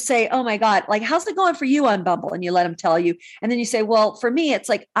that just say, oh my God, like, how's it going for you on Bumble? And you let them tell you. And then you say, well, for me, it's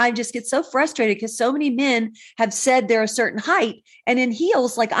like, I just get so frustrated because so many men have said they're a certain height, and in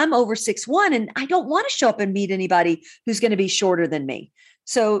heels, like I'm over 6'1", and I don't want to show up and meet anybody who's going to be shorter than me.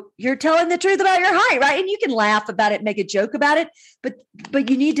 So you're telling the truth about your height, right? And you can laugh about it, make a joke about it, but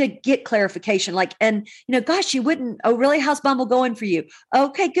you need to get clarification. Like, and gosh, you wouldn't. Oh, really? How's Bumble going for you?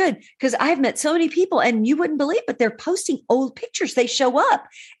 Okay, good. Because I've met so many people, and you wouldn't believe, but they're posting old pictures. They show up,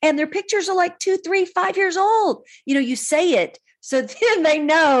 and their pictures are like 2, 3, 5 years old. You say it, so then they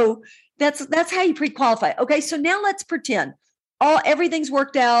know that's how you pre-qualify. Okay, so now let's pretend everything's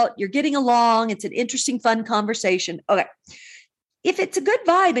worked out. You're getting along. It's an interesting, fun conversation. Okay. If it's a good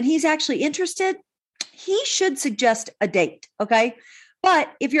vibe and he's actually interested, he should suggest a date. Okay.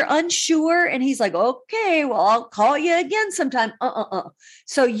 But if you're unsure and he's like, okay, well, I'll call you again sometime.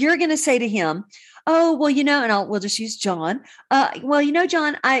 So you're going to say to him, oh, well, and we'll just use John. Well,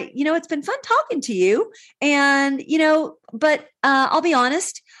 John, it's been fun talking to you, and, but I'll be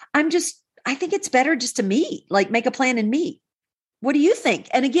honest. I think it's better just to meet, like make a plan and meet. What do you think?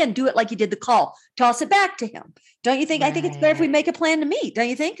 And again, do it like you did the call. Toss it back to him. Don't you think? Right. I think it's better if we make a plan to meet. Don't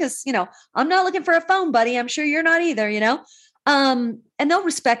you think? Because, I'm not looking for a phone buddy. I'm sure you're not either, And they'll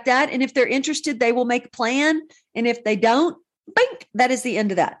respect that. And if they're interested, they will make a plan. And if they don't, bink, that is the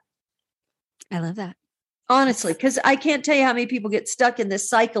end of that. I love that. Honestly, because I can't tell you how many people get stuck in this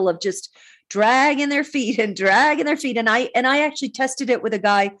cycle of just dragging their feet. And I actually tested it with a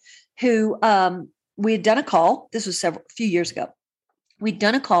guy who we had done a call. This was a few years ago. We'd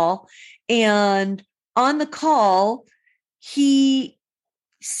done a call, and on the call, he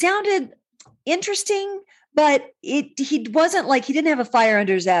sounded interesting, but he wasn't like, he didn't have a fire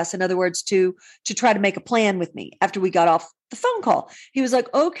under his ass. In other words, to try to make a plan with me after we got off the phone call. He was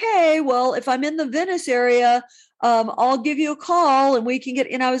like, okay, well, if I'm in the Venice area, I'll give you a call and we can get,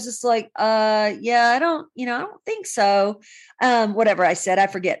 and I was just like, yeah, I don't think so. Whatever I said, I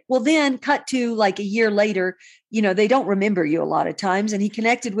forget. Well, then cut to like a year later, they don't remember you a lot of times. And he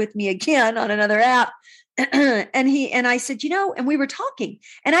connected with me again on another app. and I said, and we were talking,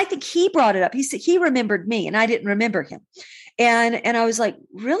 and I think he brought it up. He said he remembered me and I didn't remember him. And I was like,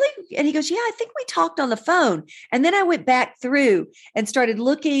 really? And he goes, yeah, I think we talked on the phone. And then I went back through and started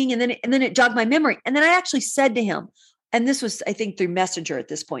looking, and then it jogged my memory. And then I actually said to him, and this was, I think, through Messenger at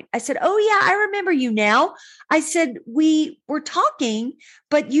this point, I said, oh yeah, I remember you now. I said, we were talking,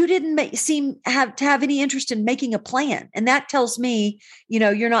 but you didn't seem to have any interest in making a plan. And that tells me,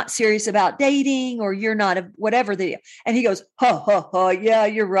 you're not serious about dating, or you're not whatever. And he goes, yeah,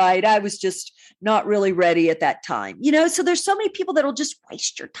 you're right. I was just not really ready at that time. So there's so many people that'll just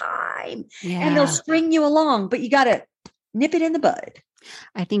waste your time and they'll string you along, but you got to nip it in the bud.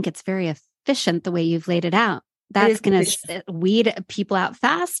 I think it's very efficient the way you've laid it out. That's going to weed people out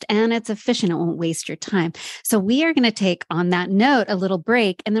fast, and it's efficient. It won't waste your time. So we are going to take, on that note, a little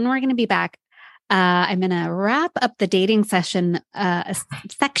break, and then we're going to be back. I'm going to wrap up the dating section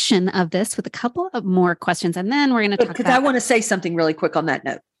section of this with a couple of more questions, and then we're going to talk about... Because I want to say something really quick on that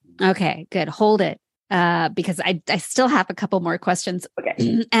note. Okay, good. Hold it. Because I still have a couple more questions.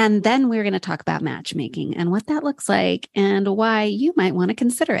 Okay. And then we're going to talk about matchmaking and what that looks like and why you might want to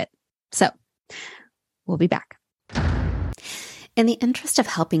consider it. So we'll be back. In the interest of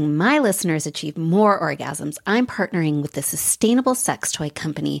helping my listeners achieve more orgasms, I'm partnering with the sustainable sex toy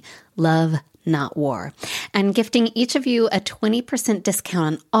company, Love Not War, and gifting each of you a 20% discount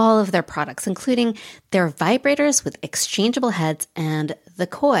on all of their products, including their vibrators with exchangeable heads and the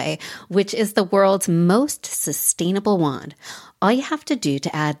Koi, which is the world's most sustainable wand. All you have to do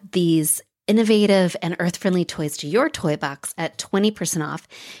to add these innovative and earth-friendly toys to your toy box at 20% off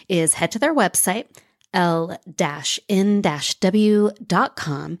is head to their website, l-in-w.com,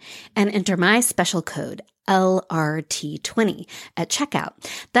 and enter my special code LRT20 at checkout.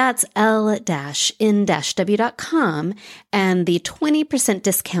 That's l-in-w.com and the 20%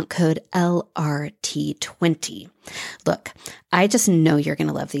 discount code LRT20. Look, I just know you're going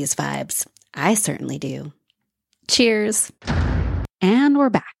to love these vibes. I certainly do. Cheers. And we're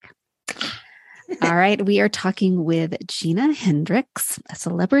back. All right. We are talking with Gina Hendricks, a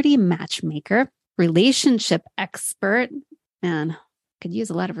celebrity matchmaker, relationship expert, and could use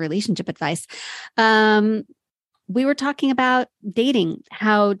a lot of relationship advice. We were talking about dating,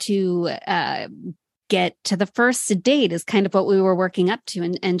 how to get to the first date is kind of what we were working up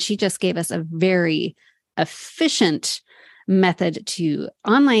to. And she just gave us a very efficient method to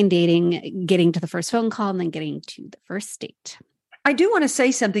online dating, getting to the first phone call and then getting to the first date. I do want to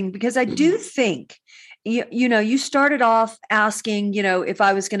say something, because I do think, you started off asking, if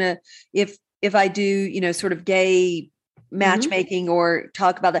I was going to, if I do, sort of gay matchmaking or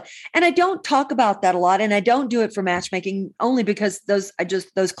talk about that. And I don't talk about that a lot. And I don't do it for matchmaking only because those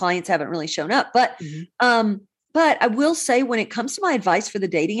clients haven't really shown up. But, but I will say, when it comes to my advice for the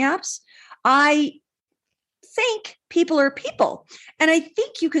dating apps, I think people are people. And I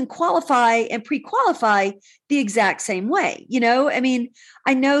think you can qualify and pre-qualify the exact same way.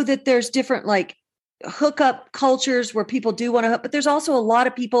 I know that there's different like hookup cultures where people do want to hook, but there's also a lot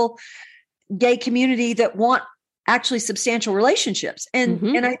of people, gay community, that want actually substantial relationships.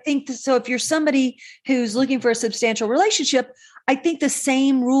 And I think so if you're somebody who's looking for a substantial relationship, I think the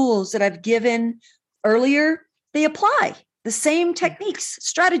same rules that I've given earlier, they apply. The same techniques,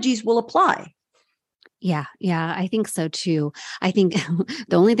 strategies will apply. Yeah, I think so too. I think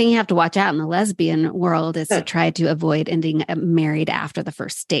the only thing you have to watch out in the lesbian world is to try to avoid ending married after the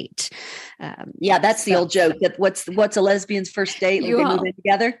first date. That's the old joke that what's a lesbian's first date? Like they move in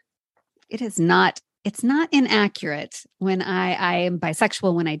together. It is not. It's not inaccurate. When I am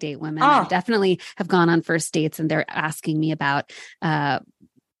bisexual, when I date women, I definitely have gone on first dates and they're asking me about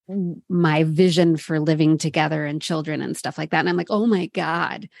my vision for living together and children and stuff like that. And I'm like, oh my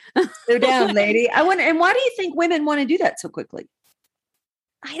God. Slow down, lady. And why do you think women want to do that so quickly?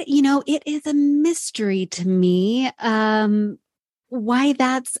 it is a mystery to me. Why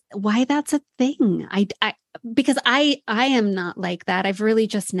that's a thing. Because I am not like that. I've really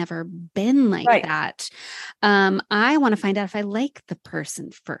just never been like Right. that. I want to find out if I like the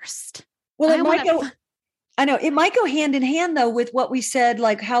person first. Well, I know it might go hand in hand though with what we said,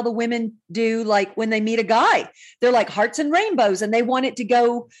 like how the women do, like when they meet a guy, they're like hearts and rainbows and they want it to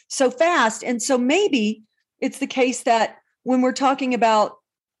go so fast. And so maybe it's the case that when we're talking about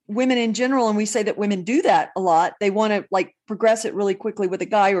women in general, and we say that women do that a lot, they want to like progress it really quickly with a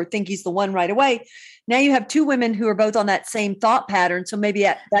guy or think he's the one right away. Now you have two women who are both on that same thought pattern. So maybe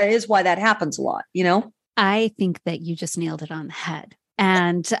that is why that happens a lot, I think that you just nailed it on the head.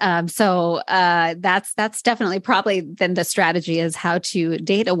 And so that's definitely probably then the strategy is how to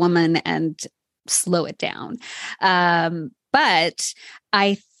date a woman and slow it down. But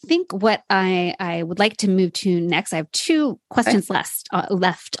I think what I would like to move to next, I have two questions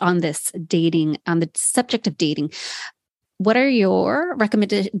left on this dating, on the subject of dating. What are your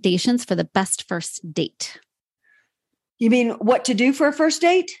recommendations for the best first date? You mean what to do for a first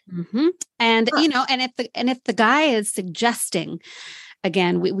date? Mm-hmm. And if the guy is suggesting,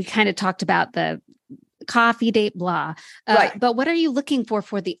 again, we kind of talked about the coffee date, blah. Right. But what are you looking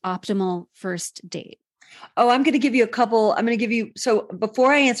for the optimal first date? Oh, I'm going to give you a couple. So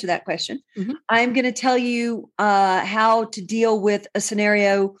before I answer that question, I'm going to tell you how to deal with a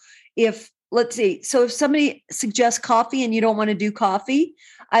scenario. Let's see. So if somebody suggests coffee and you don't want to do coffee,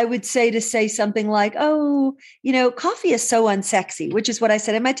 I would say something like, oh, coffee is so unsexy, which is what I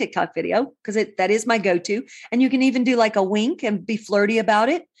said in my TikTok video, because that is my go-to. And you can even do like a wink and be flirty about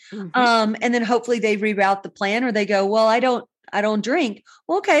it. Mm-hmm. And then hopefully they reroute the plan or they go, well, I don't drink.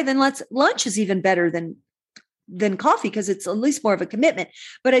 Well, okay, then lunch is even better than coffee because it's at least more of a commitment.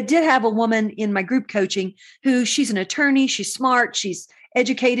 But I did have a woman in my group coaching who she's an attorney. She's smart. She's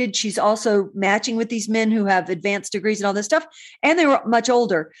educated. She's also matching with these men who have advanced degrees and all this stuff. And they were much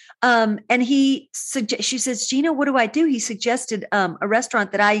older. And she says, Gina, what do I do? He suggested a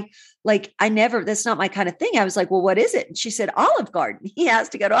restaurant that that's not my kind of thing. I was like, well, what is it? And she said, Olive Garden. He has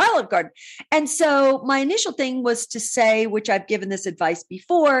to go to Olive Garden. And so my initial thing was to say, which I've given this advice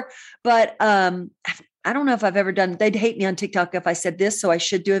before, but I don't know if I've ever done, they'd hate me on TikTok if I said this, so I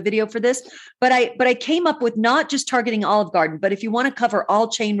should do a video for this. But I came up with not just targeting Olive Garden, but if you want to cover all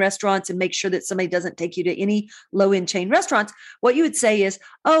chain restaurants and make sure that somebody doesn't take you to any low-end chain restaurants, what you would say is,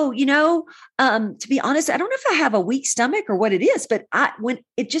 to be honest, I don't know if I have a weak stomach or what it is, but when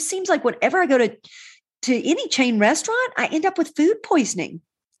it just seems like whenever I go to any chain restaurant, I end up with food poisoning.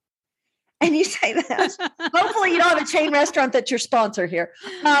 And you say that. Hopefully you don't have a chain restaurant that's your sponsor here.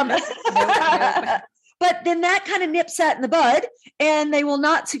 Nope. But then that kind of nips that in the bud and they will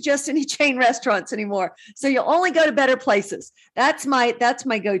not suggest any chain restaurants anymore. So you'll only go to better places. That's my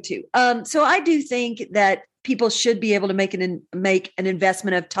go-to. So I do think that people should be able to make an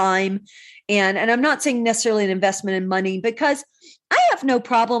investment of time. And I'm not saying necessarily an investment in money because I have no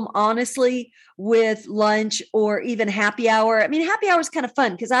problem, honestly, with lunch or even happy hour. I mean, happy hour is kind of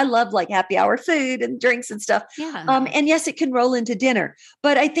fun because I love like happy hour food and drinks and stuff. Yeah. And yes, it can roll into dinner,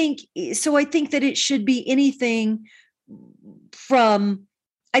 but I think that it should be anything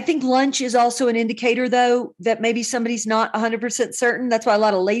I think lunch is also an indicator though, that maybe somebody's not 100% certain. That's why a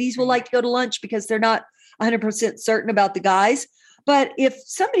lot of ladies will like to go to lunch because they're not 100% certain about the guys. But if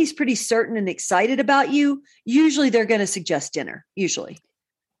somebody's pretty certain and excited about you, usually they're going to suggest dinner, usually.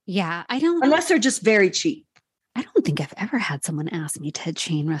 Yeah, I don't. Unless they're just very cheap. I don't think I've ever had someone ask me to a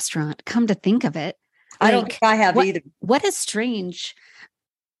chain restaurant. Come to think of it. I don't think I have either. What is strange,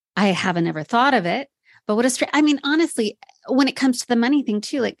 I haven't ever thought of it, but what is strange, I mean, honestly, when it comes to the money thing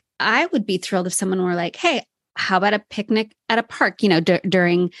too, like I would be thrilled if someone were like, hey, how about a picnic at a park,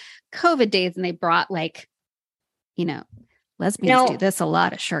 during COVID days. And they brought lesbians do this a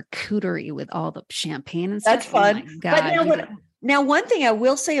lot of charcuterie with all the champagne and stuff. That's fun. Oh God, but now, one thing I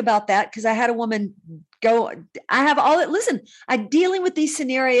will say about that, because I had a woman I'm dealing with these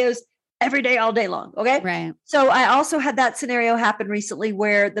scenarios every day, all day long. Okay. Right. So I also had that scenario happen recently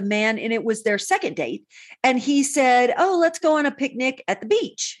where the man, and it was their second date, and he said, oh, let's go on a picnic at the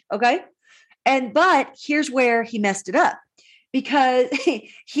beach. Okay. But here's where he messed it up because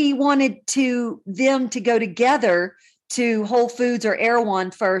he wanted them to go together to Whole Foods or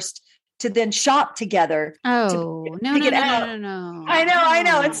Erewhon first to then shop together. Oh, no. I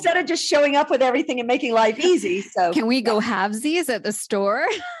know. Instead of just showing up with everything and making life easy. So can we go halvesies at the store?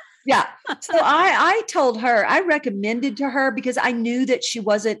 Yeah. So I told her, I recommended to her because I knew that she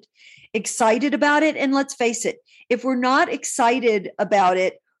wasn't excited about it. And let's face it, if we're not excited about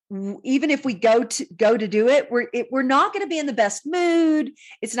it, even if we go to do it, we're not going to be in the best mood.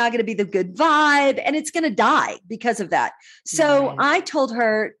 It's not going to be the good vibe, and it's going to die because of that. So Right. I told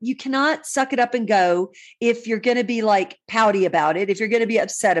her, you cannot suck it up and go if you're going to be like pouty about it, if you're going to be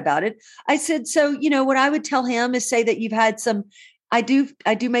upset about it. I said, so, what I would tell him is say that you've had some, I do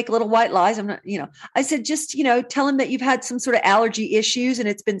make little white lies. I'm not, I said, just, tell him that you've had some sort of allergy issues and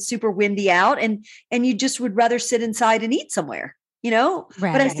it's been super windy out, and you just would rather sit inside and eat somewhere. But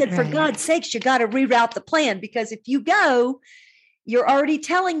I said, for God's sakes, you got to reroute the plan, because if you go, you're already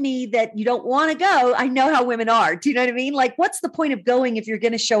telling me that you don't want to go. I know how women are. Do you know what I mean? Like, what's the point of going if you're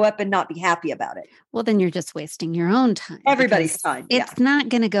going to show up and not be happy about it? Well, then you're just wasting your own time. Everybody's time. It's not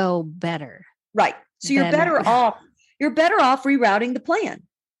going to go better. Right. So you're better off rerouting the plan.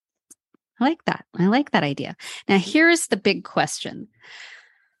 I like that. I like that idea. Now, here's the big question.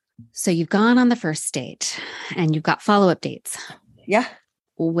 So you've gone on the first date and you've got follow-up dates. Yeah.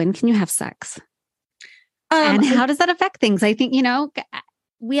 When can you have sex? And how does that affect things? I think,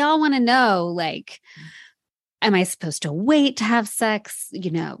 we all want to know, like, am I supposed to wait to have sex?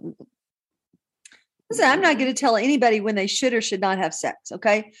 Listen, I'm not going to tell anybody when they should or should not have sex.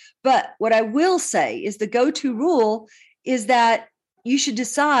 Okay. But what I will say is the go-to rule is that you should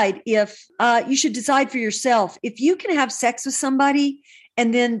decide for yourself. If you can have sex with somebody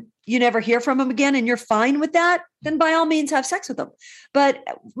and then you never hear from them again and you're fine with that, then by all means have sex with them. But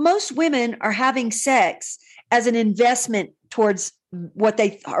most women are having sex as an investment towards what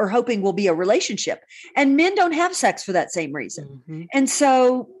they are hoping will be a relationship. And men don't have sex for that same reason. Mm-hmm. And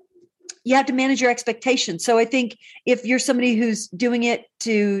so you have to manage your expectations. So I think if you're somebody who's doing it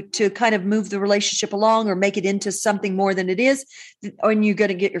to kind of move the relationship along or make it into something more than it is, and you're going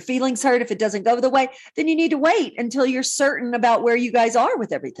to get your feelings hurt if it doesn't go the way, then you need to wait until you're certain about where you guys are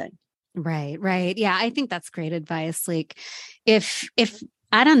with everything. Right. Right. Yeah. I think that's great advice. Like if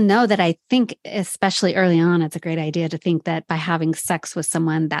I don't know that I think, especially early on, it's a great idea to think that by having sex with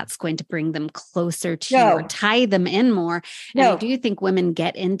someone, that's going to bring them closer to you or tie them in more. And I do think women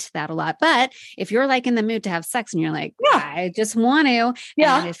get into that a lot. But if you're like in the mood to have sex and you're like, I just want to,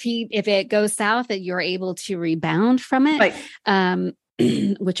 and if it goes south, that you're able to rebound from it, right.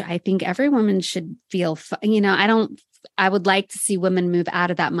 Which I think every woman should feel, I would like to see women move out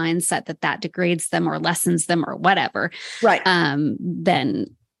of that mindset that degrades them or lessens them or whatever. Right.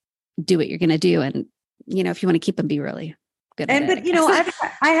 Then do what you're going to do. And, if you want to keep them, be really good at it.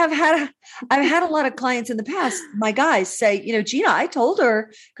 I've had a lot of clients in the past, my guys say, Gina, I told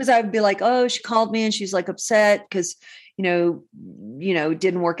her, because I would be like, oh, she called me and she's like upset because, it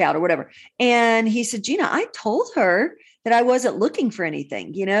didn't work out or whatever. And he said, Gina, I told her that I wasn't looking for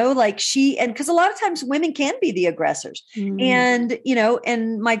anything, because a lot of times women can be the aggressors. Mm.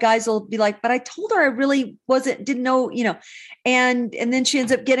 And my guys will be like, but I told her I really didn't know, and then she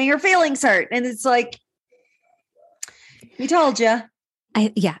ends up getting her feelings hurt. And it's like, he told you.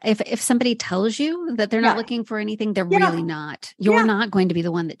 If somebody tells you that they're not looking for anything, they're really not. You're not going to be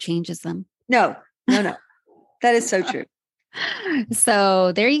the one that changes them. No. That is so true.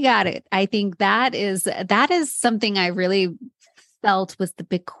 So there you got it. I think that is something I really felt was the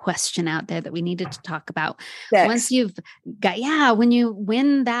big question out there that we needed to talk about. Sex. Once you've got,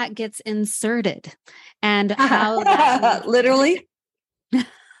 when that gets inserted and how that literally.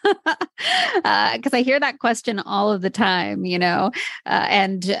 Because I hear that question all of the time,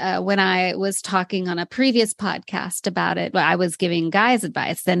 and when I was talking on a previous podcast about it, I was giving guys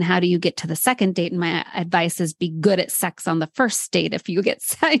advice. Then how do you get to the second date? And my advice is be good at sex on the first date. If you get,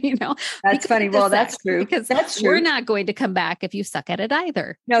 that's funny. Well, that's true. Because that's true. We're not going to come back if you suck at it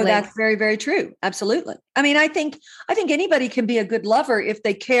either. No, that's very, very true. Absolutely. I mean, I think anybody can be a good lover if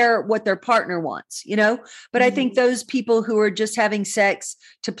they care what their partner wants, but mm-hmm. I think those people who are just having sex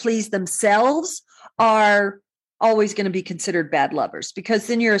to please themselves are always going to be considered bad lovers, because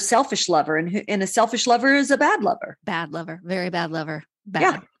then you're a selfish lover, and a selfish lover is a bad lover. Bad lover, very bad lover. Bad.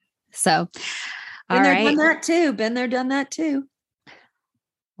 Yeah. So, Been there, done that too.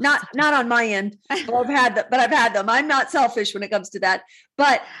 Not on my end, but I've had them. I'm not selfish when it comes to that,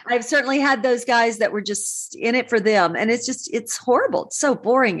 but I've certainly had those guys that were just in it for them. And it's horrible. It's so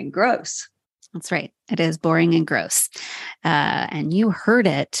boring and gross. That's right. It is boring and gross. And you heard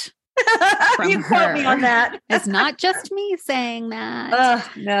it from you her. Quote me on that. It's not just me saying that.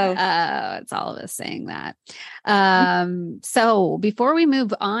 No. It's all of us saying that. So before we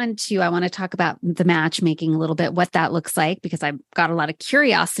move on I want to talk about the matchmaking a little bit, what that looks like, because I've got a lot of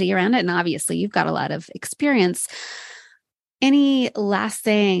curiosity around it. And obviously you've got a lot of experience. Any last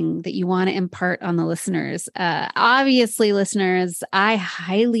thing that you want to impart on the listeners? Obviously, listeners, I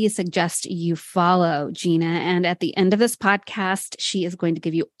highly suggest you follow Gina. And at the end of this podcast, she is going to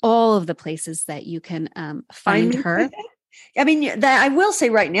give you all of the places that you can find her. I mean, that I will say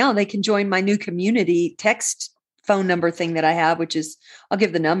right now, they can join my new community text phone number thing that I have, which is, I'll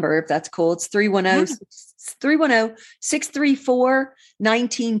give the number if that's cool. It's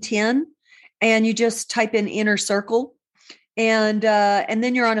 310-634-1910. And you just type in Inner Circle. And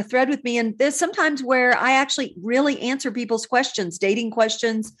then you're on a thread with me. And there's sometimes where I actually really answer people's questions, dating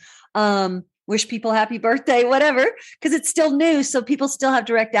questions, wish people happy birthday, whatever, because it's still new. So people still have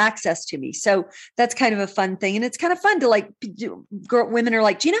direct access to me. So that's kind of a fun thing. And it's kind of fun to like, women are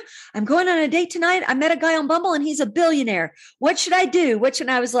like, Gina, I'm going on a date tonight. I met a guy on Bumble and he's a billionaire. What should I do?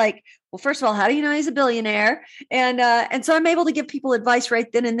 And I was like, well, first of all, how do you know he's a billionaire? And so I'm able to give people advice right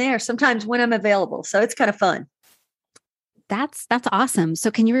then and there, sometimes when I'm available. So it's kind of fun. That's awesome.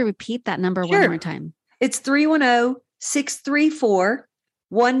 So can you repeat that number one more time? It's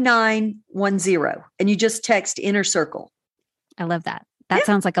 310-634-1910. And you just text Inner Circle. I love that. That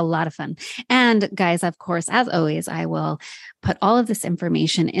sounds like a lot of fun. And guys, of course, as always, I will put all of this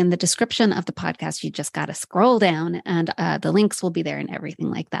information in the description of the podcast. You just got to scroll down and the links will be there and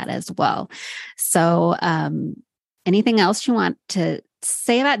everything like that as well. So anything else you want to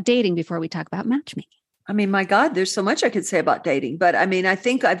say about dating before we talk about matchmaking? I mean, my God, there's so much I could say about dating, but I mean, I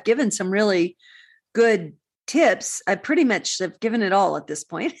think I've given some really good tips. I pretty much have given it all at this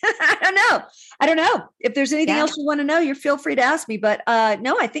point. I don't know. If there's anything else you want to know, you feel free to ask me, but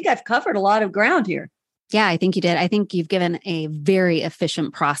no, I think I've covered a lot of ground here. Yeah, I think you did. I think you've given a very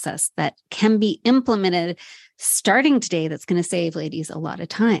efficient process that can be implemented starting today. That's going to save ladies a lot of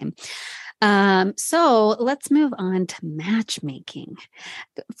time. So let's move on to matchmaking.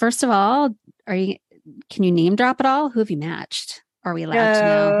 First of all, can you name drop it all? Who have you matched? Are we allowed to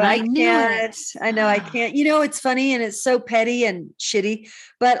know? I can't. I know I can't. You know, it's funny and it's so petty and shitty,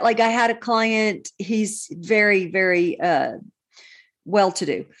 but like I had a client, he's very, very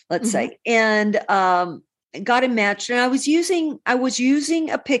well-to-do, let's say, and got him matched. And I was using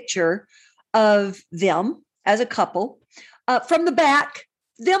a picture of them as a couple from the back,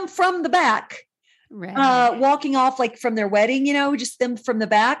 right. Walking off like from their wedding, just them from the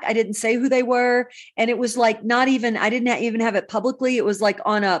back. I didn't say who they were. And it was like I didn't even have it publicly. It was like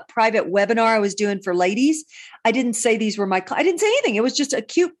on a private webinar I was doing for ladies. I didn't say these were I didn't say anything. It was just a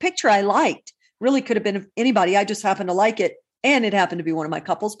cute picture I liked. Really could have been anybody. I just happened to like it. And it happened to be one of my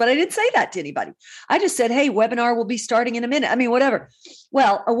couples, but I didn't say that to anybody. I just said, hey, webinar will be starting in a minute. I mean, whatever.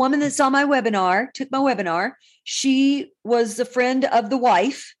 Well, a woman that saw my webinar, took my webinar. She was the friend of the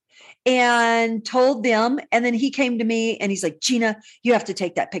wife and told them. And then he came to me and he's like, Gina, you have to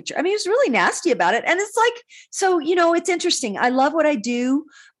take that picture. I mean, he was really nasty about it. And it's like, so, it's interesting. I love what I do,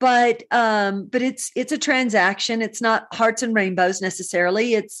 but it's a transaction. It's not hearts and rainbows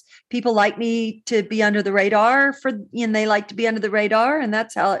necessarily. It's people like me to be under the radar and they like to be under the radar. And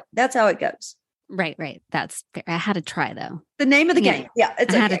that's how it goes. Right. That's fair. I had to try though. The name of the game. Yeah. I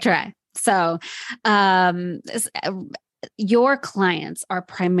had to try. So, your clients are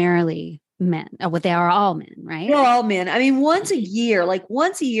primarily men. They are all men, right? They're all men. I mean, once a year,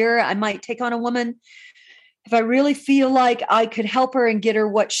 I might take on a woman if I really feel like I could help her and get her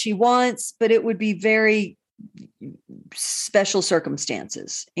what she wants, but it would be very special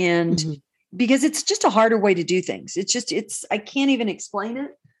circumstances. And because it's just a harder way to do things. I can't even explain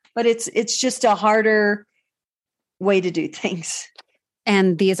it, but it's just a harder way to do things.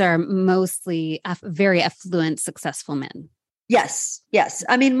 And these are mostly very affluent, successful men. Yes.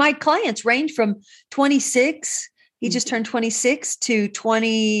 I mean, my clients range from 26. He just turned 26 to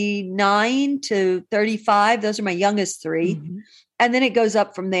 29 to 35. Those are my youngest three. Mm-hmm. And then it goes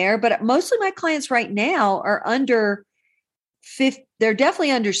up from there. But mostly my clients right now are under 50. They're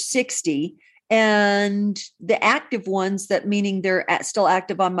definitely under 60. And the active ones, that meaning they're still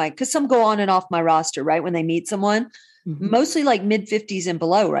active on because some go on and off my roster, right? When they meet someone. Mostly like mid 50s and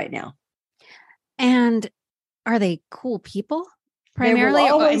below right now. And are they cool people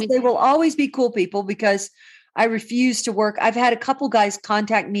primarily? They will always be cool people because I refuse to work. I've had a couple guys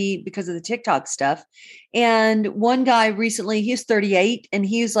contact me because of the TikTok stuff. And one guy recently, he was 38 and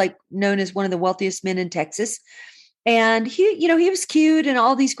he was like known as one of the wealthiest men in Texas. And he was cute and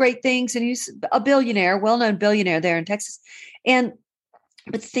all these great things. And he's a billionaire, well-known billionaire there in Texas.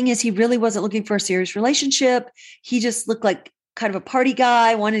 But the thing is, he really wasn't looking for a serious relationship. He just looked like kind of a party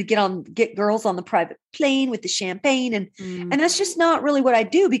guy, wanted to get girls on the private plane with the champagne. And that's just not really what I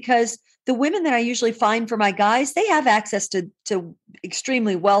do, because the women that I usually find for my guys, they have access to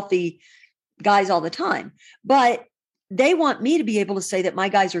extremely wealthy guys all the time. But they want me to be able to say that my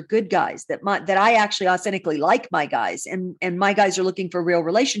guys are good guys, that I actually authentically like my guys, and my guys are looking for real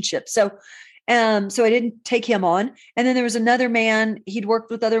relationships. So I didn't take him on. And then there was another man, he'd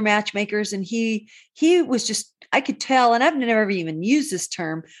worked with other matchmakers, and he was just, I could tell, and I've never even used this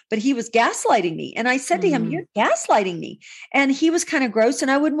term, but he was gaslighting me. And I said to him, "You're gaslighting me." And he was kind of gross,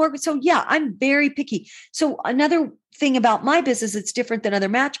 and I wouldn't work with. So yeah, I'm very picky. So another thing about my business that's different than other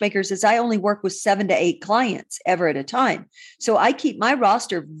matchmakers is I only work with 7 to 8 clients ever at a time. So I keep my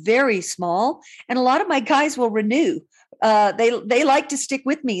roster very small, and a lot of my guys will renew. They like to stick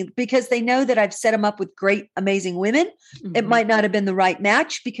with me because they know that I've set them up with great, amazing women. Mm-hmm. It might not have been the right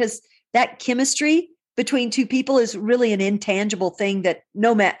match, because that chemistry between two people is really an intangible thing that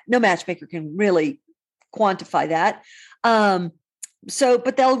no matchmaker can really quantify that.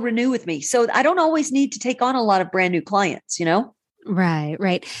 But they'll renew with me. So I don't always need to take on a lot of brand new clients, you know?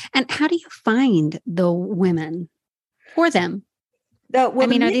 Right. And how do you find the women for them? Are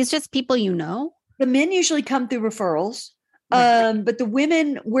these just people you know? The men usually come through referrals. Right. But the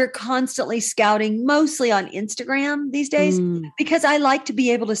women, we're constantly scouting, mostly on Instagram these days, because I like to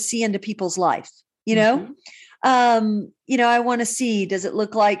be able to see into people's life, you know? I want to see, does it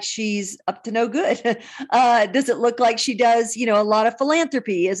look like she's up to no good? Does it look like she does, a lot of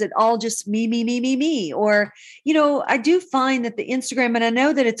philanthropy? Is it all just me? Or, I do find that the Instagram, and I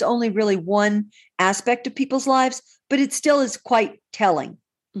know that it's only really one aspect of people's lives, but it still is quite telling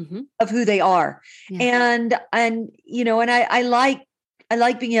of who they are. Yeah. And I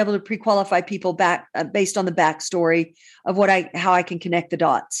like being able to pre-qualify people back based on the backstory of how I can connect the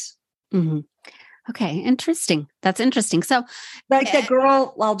dots. Mm-hmm. Okay. Interesting. That's interesting. So like the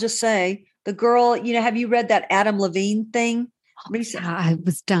girl, I'll just say the girl, have you read that Adam Levine thing? I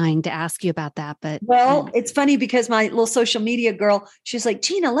was dying to ask you about that, but it's funny because my little social media girl, she's like,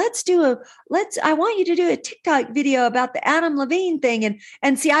 "Gina, I want you to do a TikTok video about the Adam Levine thing."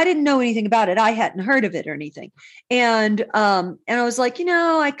 And see, I didn't know anything about it. I hadn't heard of it or anything. And I was like,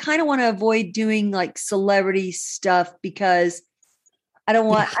 I kind of want to avoid doing like celebrity stuff because I don't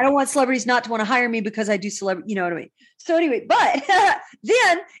want celebrities not to want to hire me because I do celebrity, you know what I mean? So anyway, but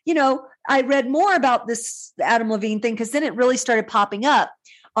then, I read more about this Adam Levine thing, because then it really started popping up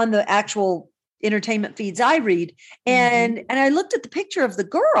on the actual entertainment feeds I read. And I looked at the picture of the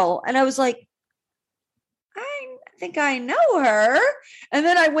girl and I was like, I think I know her. And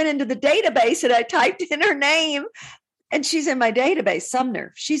then I went into the database and I typed in her name. And she's in my database,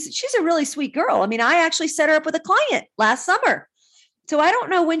 Sumner. She's a really sweet girl. I mean, I actually set her up with a client last summer. So I don't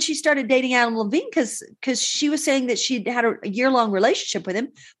know when she started dating Adam Levine, because she was saying that she'd had a year-long relationship with him,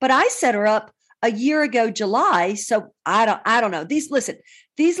 but I set her up a year ago, July. So I don't know. These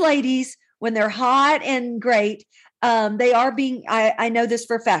ladies, when they're hot and great, they are being, I know this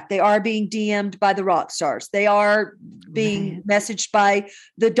for a fact, they are being DM'd by the rock stars. They are being messaged by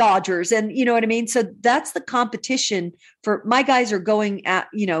the Dodgers, and you know what I mean? So that's the competition for my guys are going at,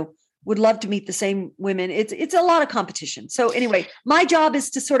 would love to meet the same women. It's a lot of competition. So anyway, my job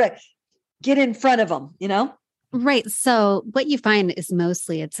is to sort of get in front of them, Right. So what you find is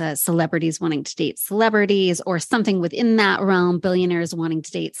mostly it's celebrities wanting to date celebrities, or something within that realm, billionaires wanting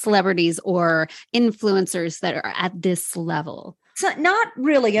to date celebrities, or influencers that are at this level. So not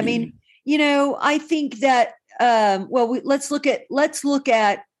really. I mean, I think that, let's look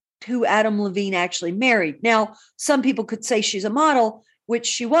at who Adam Levine actually married. Now, some people could say she's a model, which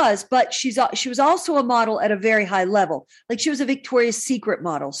she was, but she was also a model at a very high level. Like she was a Victoria's Secret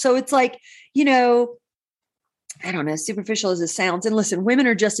model. So it's like, I don't know, superficial as it sounds. And listen, women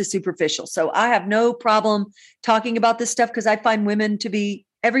are just as superficial. So I have no problem talking about this stuff because I find women to be,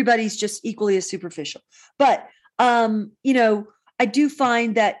 everybody's just equally as superficial. But, I do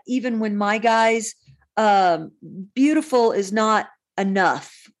find that even when my guys, beautiful is not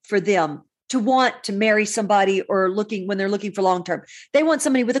enough for them to want to marry somebody, or when they're looking for long-term, they want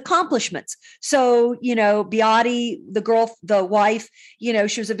somebody with accomplishments. So, Beati, the wife,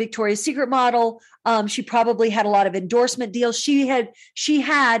 she was a Victoria's Secret model. She probably had a lot of endorsement deals. She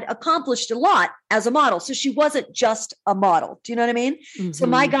had accomplished a lot as a model. So she wasn't just a model. Do you know what I mean? Mm-hmm. So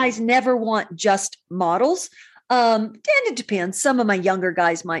my guys never want just models. And it depends. Some of my younger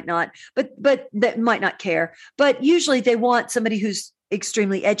guys might not, but that might not care. But usually they want somebody who's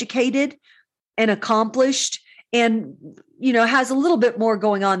extremely educated and accomplished and, has a little bit more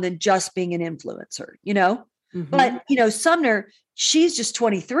going on than just being an influencer, but, Sumner, she's just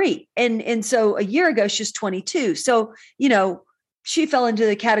 23. And so a year ago, she's 22. So, she fell into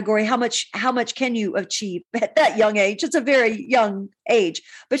the category, how much can you achieve at that young age? It's a very young age,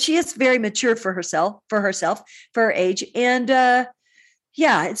 but she is very mature for her age. And,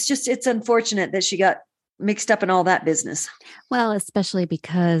 it's unfortunate that she got mixed up in all that business. Well, especially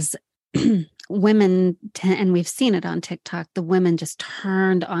because women, and we've seen it on TikTok, the women just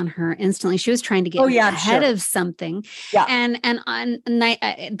turned on her instantly. She was trying to get ahead of something. Yeah. And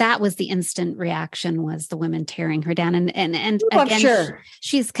that was the instant reaction, was the women tearing her down. And again, sure.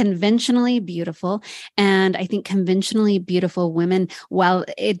 she's conventionally beautiful. And I think conventionally beautiful women, while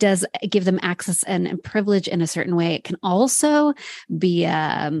it does give them access and privilege in a certain way, it can also be,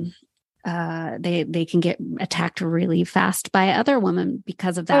 they can get attacked really fast by other women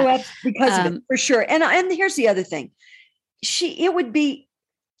because of that. Oh, that's because of it, for sure. And here's the other thing. It would be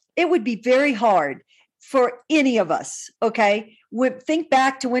very hard for any of us. Okay. Think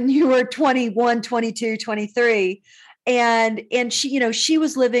back to when you were 21, 22, 23. And she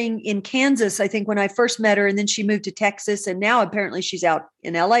was living in Kansas, I think, when I first met her, and then she moved to Texas, and now apparently she's out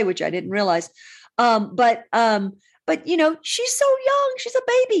in LA, which I didn't realize. But she's so young. She's a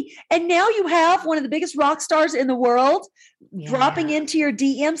baby. And now you have one of the biggest rock stars in the world dropping into your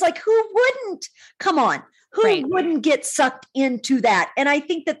DMs. Like, who wouldn't? Come on. Who wouldn't get sucked into that? And I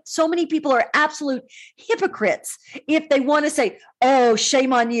think that so many people are absolute hypocrites if they want to say, oh,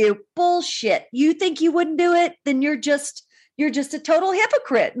 shame on you. Bullshit. You think you wouldn't do it? Then you're just a total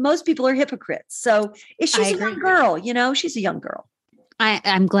hypocrite. Most people are hypocrites. So she's a young girl, she's a young girl.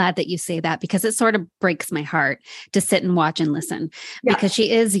 I'm glad that you say that, because it sort of breaks my heart to sit and watch and listen, because she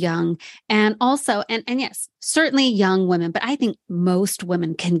is young. And also, and yes, certainly young women, but I think most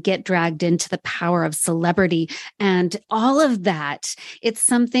women can get dragged into the power of celebrity and all of that. It's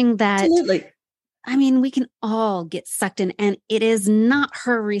something that, absolutely. I mean, we can all get sucked in, and it is not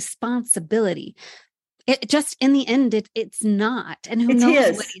her responsibility. It just, in the end, it's not. And who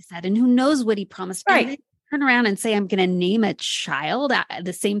knows what he said, and who knows what he promised. Right. Turn around and say, I'm going to name a child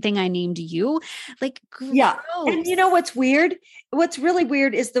the same thing I named you. Like, gross. Yeah. And you know what's weird? What's really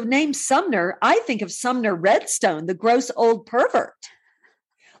weird is the name Sumner. I think of Sumner Redstone, the gross old pervert.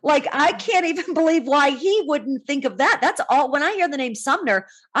 Like, I can't even believe why he wouldn't think of that. That's all. When I hear the name Sumner,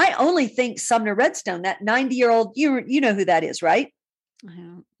 I only think Sumner Redstone, that 90-year-old, you know who that is, right? I don't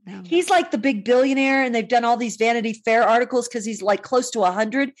know. He's like the big billionaire, and they've done all these Vanity Fair articles because he's like close to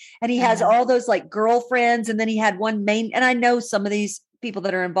 100, and he has all those like girlfriends. And then he had one main, and I know some of these people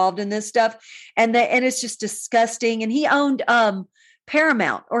that are involved in this stuff, and it's just disgusting. And he owned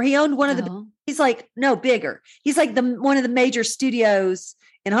Paramount, or he owned one of the, he's like, no, bigger. He's like one of the major studios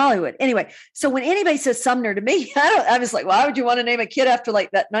in Hollywood. Anyway, so when anybody says Sumner to me, I was like, why would you want to name a kid after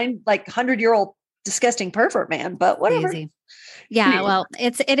like that 100-year-old disgusting pervert man? But whatever. Crazy. Yeah, well,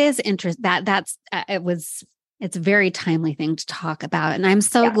 it is interesting it's a very timely thing to talk about. And I'm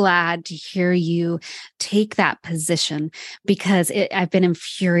so glad to hear you take that position, because I've been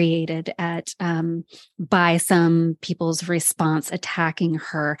infuriated by some people's response attacking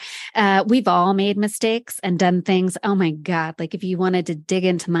her. We've all made mistakes and done things. Oh my God. Like, if you wanted to dig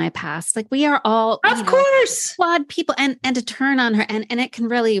into my past, like, we are all, of course, flawed people, and to turn on her, and it can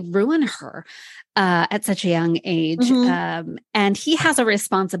really ruin her at such a young age. Mm-hmm. And he has a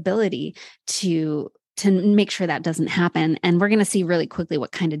responsibility to make sure that doesn't happen. And we're going to see really quickly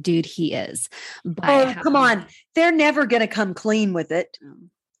what kind of dude he is. Come on. They're never going to come clean with it.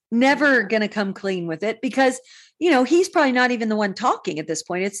 Never going to come clean with it, because, he's probably not even the one talking at this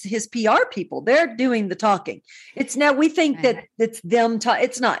point. It's his PR people. They're doing the talking. It's now, we think that it's them.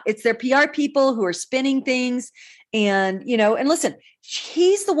 It's not, it's their PR people who are spinning things. And, and listen,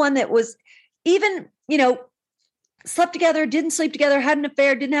 he's the one that was even, slept together, didn't sleep together, had an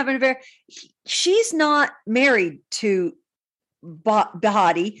affair, didn't have an affair. She's not married to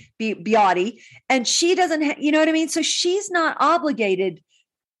Biotti, and she doesn't, you know what I mean? So she's not obligated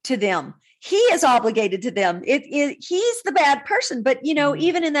to them. He is obligated to them. He's the bad person. But,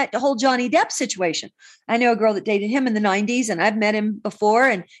 even in that whole Johnny Depp situation, I know a girl that dated him in the 90s, and I've met him before,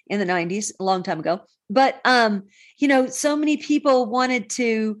 and in the 90s, a long time ago. But, so many people wanted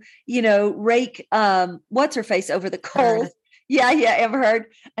to, rake, what's her face over the coals. Yeah. Ever heard?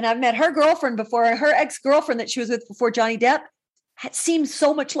 And I've met her girlfriend before. Her ex-girlfriend that she was with before Johnny Depp seemed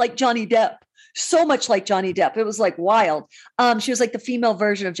so much like Johnny Depp. It was like wild. She was like the female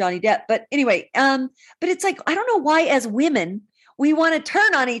version of Johnny Depp. But anyway, but it's like, I don't know why as women, we want to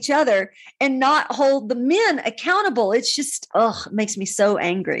turn on each other and not hold the men accountable. It's just, it makes me so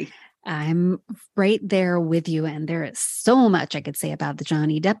angry. I'm right there with you. And there is so much I could say about the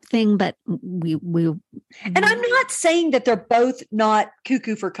Johnny Depp thing, but we and I'm not saying that they're both not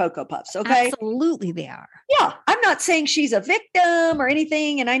cuckoo for Cocoa Puffs. Okay. Absolutely. They are. Yeah. I'm not saying she's a victim or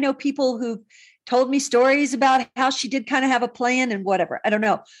anything. And I know people who've told me stories about how she did kind of have a plan and whatever. I don't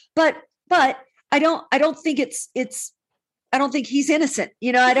know, but I don't think it's don't think he's innocent.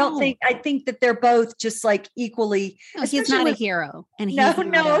 I think that they're both just like equally. No, he's not a hero. And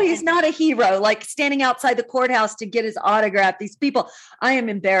he's not a hero. Like standing outside the courthouse to get his autograph. These people, I am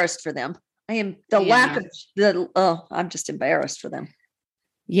embarrassed for them. I am I'm just embarrassed for them.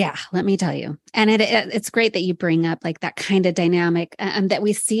 Yeah, let me tell you. And it's great that you bring up like that kind of dynamic that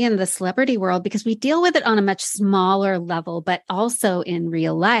we see in the celebrity world, because we deal with it on a much smaller level, but also in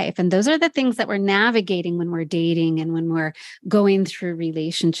real life. And those are the things that we're navigating when we're dating and when we're going through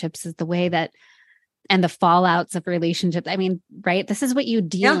relationships, is the way that, and the fallouts of relationships. I mean, right? This is what you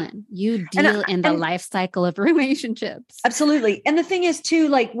deal in. You deal in the life cycle of relationships. Absolutely. And the thing is too,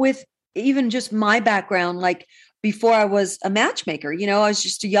 like with even just my background, like before I was a matchmaker, I was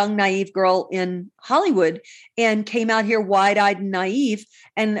just a young, naive girl in Hollywood and came out here wide-eyed and naive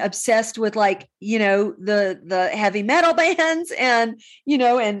and obsessed with like, the heavy metal bands and,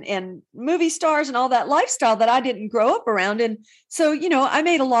 and movie stars and all that lifestyle that I didn't grow up around. And so, I've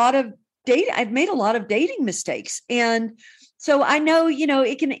made a lot of dating mistakes. And so I know,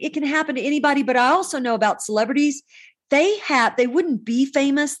 it can happen to anybody, but I also know about celebrities. They wouldn't be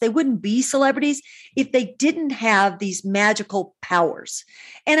famous. They wouldn't be celebrities if they didn't have these magical powers.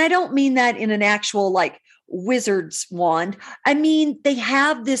 And I don't mean that in an actual like wizard's wand. I mean, they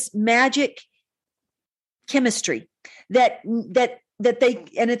have this magic chemistry that they,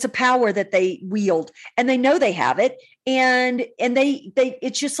 and it's a power that they wield, and they know they have it. And they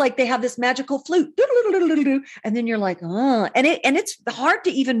it's just like they have this magical flute, and then you're like, and it's hard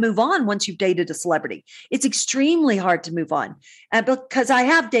to even move on once you've dated a celebrity. It's extremely hard to move on because I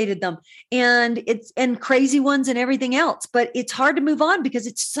have dated them, and crazy ones and everything else. But it's hard to move on because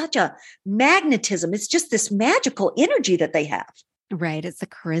it's such a magnetism. It's just this magical energy that they have. Right. It's the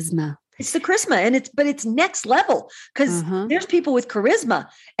charisma. It's the charisma, and it's next level because there's people with charisma.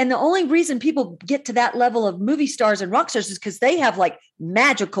 And the only reason people get to that level of movie stars and rock stars is because they have like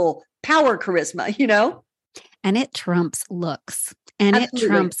magical power charisma, And it trumps looks. And Absolutely. It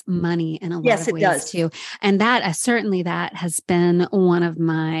trumps money in a lot of ways does. too. And that certainly that has been one of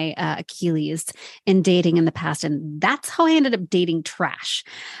my Achilles in dating in the past. And that's how I ended up dating trash.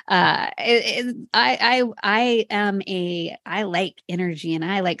 I like energy, and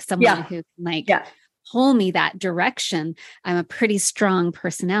I like someone who can pull me that direction. I'm a pretty strong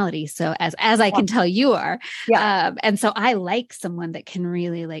personality. So as I can tell you are. Yeah. And so I like someone that can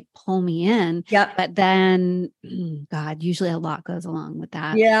really like pull me in. Yeah. But then God, usually a lot goes along with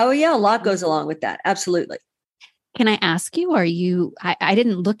that. Yeah. Oh yeah. A lot goes along with that. Absolutely. Can I ask you, I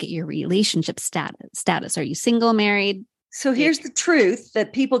didn't look at your relationship status. Are you single, married? So here's the truth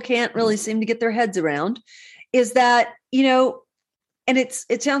that people can't really seem to get their heads around is that, and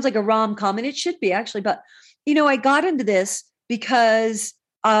it sounds like a rom-com, and it should be actually, but I got into this because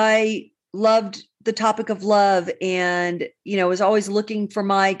I loved the topic of love, and was always looking for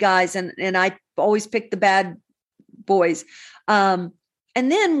my guys, and I always picked the bad boys. And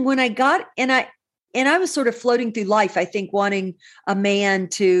then when I got and I was sort of floating through life, I think wanting a man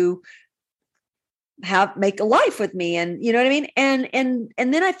to make a life with me, and you know what I mean?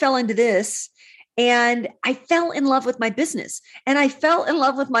 And then I fell into this. And I fell in love with my business, and I fell in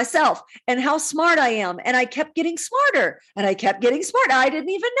love with myself and how smart I am. And I kept getting smarter, and I kept getting smarter. I didn't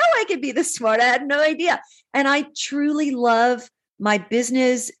even know I could be this smart. I had no idea. And I truly love my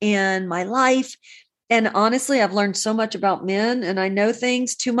business and my life. And honestly, I've learned so much about men, and I know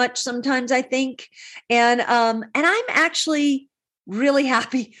things too much sometimes, I think. And I'm actually really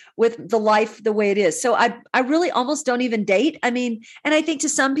happy with the life the way it is. So I really almost don't even date. I mean, and I think to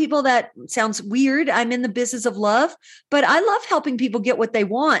some people that sounds weird. I'm in the business of love, but I love helping people get what they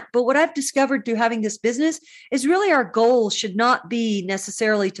want. But what I've discovered through having this business is really our goal should not be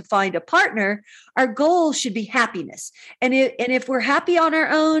necessarily to find a partner. Our goal should be happiness. And if we're happy on our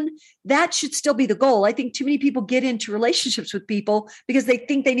own, that should still be the goal. I think too many people get into relationships with people because they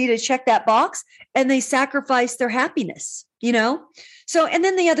think they need to check that box, and they sacrifice their happiness, So, and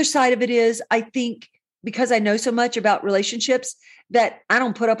then the other side of it is, I think because I know so much about relationships that I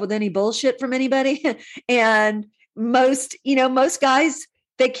don't put up with any bullshit from anybody. And most guys,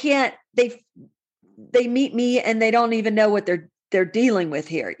 they meet me and they don't even know what they're dealing with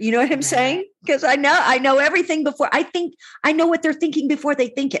here. You know what I'm saying? Because I know everything before I know what they're thinking before they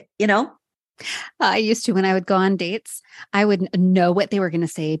think it, I used to, when I would go on dates, I would know what they were going to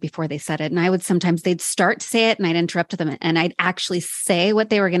say before they said it. And they'd start to say it and I'd interrupt them, and I'd actually say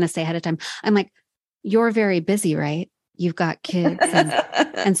what they were going to say ahead of time. I'm like, you're very busy, right? You've got kids.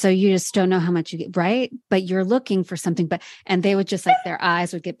 And so you just don't know how much you get, right? But you're looking for something, and they would just like, their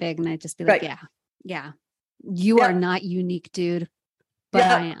eyes would get big, and I'd just be like, yeah, you are not unique, dude, but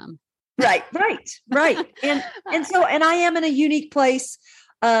I am. Right. And I am in a unique place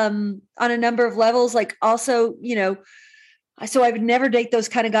on a number of levels. Like also, so I would never date those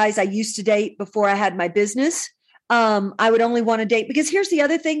kind of guys I used to date before I had my business. I would only want to date, because here's the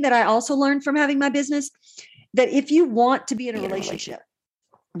other thing that I also learned from having my business, that if you want to be in a relationship,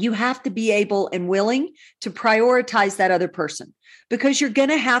 you have to be able and willing to prioritize that other person, because you're going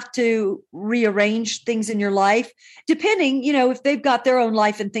to have to rearrange things in your life, depending, if they've got their own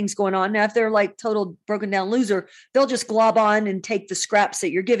life and things going on. Now, if they're like total broken down loser, they'll just glob on and take the scraps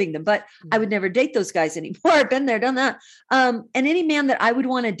that you're giving them. But I would never date those guys anymore. I've been there, done that. And any man that I would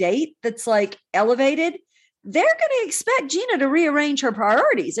want to date that's like elevated, they're going to expect Gina to rearrange her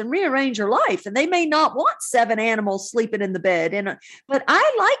priorities and rearrange her life. And they may not want 7 animals sleeping in the bed. But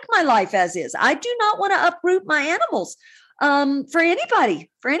I like my life as is. I do not want to uproot my animals for anybody.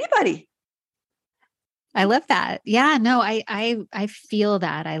 I love that. Yeah, no, I feel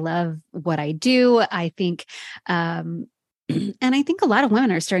that. I love what I do. I think, and I think a lot of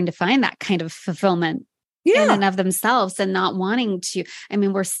women are starting to find that kind of fulfillment in and of themselves, and not wanting to. I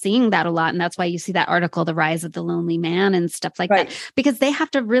mean, we're seeing that a lot. And that's why you see that article, The Rise of the Lonely Man and stuff like that, because they have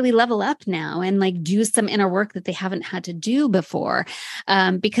to really level up now and like do some inner work that they haven't had to do before.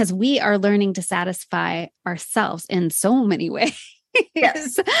 Because we are learning to satisfy ourselves in so many ways.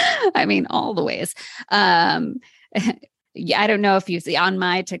 Yes. I mean, all the ways. Yeah, I don't know if you see on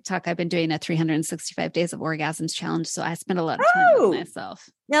my TikTok, I've been doing a 365 days of orgasms challenge. So I spend a lot of time with myself.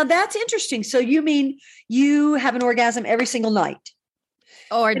 Now that's interesting. So you mean you have an orgasm every single night?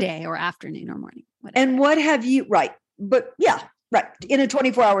 Or day or afternoon or morning. Whatever. And what have you, but yeah, right. In a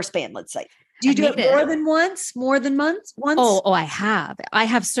 24-hour span, let's say. Do you do it more than once, more than once? Oh, I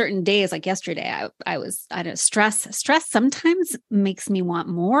have certain days, like yesterday, I don't know, stress sometimes makes me want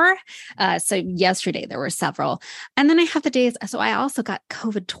more. So yesterday there were several. And then I have the days. So I also got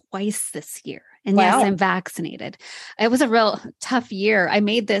COVID twice this year. And yes, I'm vaccinated. It was a real tough year. I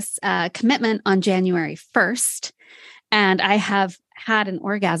made this commitment on January 1st, and I have had an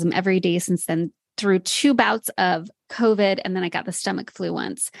orgasm every day since then, through 2 bouts of COVID. And then I got the stomach flu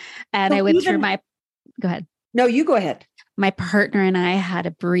once. And I went through go ahead. No, you go ahead. My partner and I had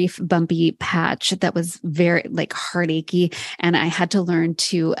a brief bumpy patch that was very like heartachy. And I had to learn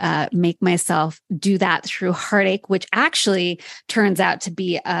to make myself do that through heartache, which actually turns out to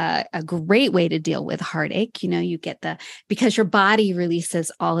be a great way to deal with heartache. You get because your body releases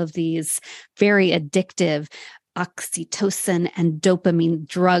all of these very addictive oxytocin and dopamine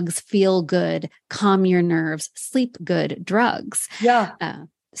drugs, feel good, calm your nerves, sleep good drugs. Yeah.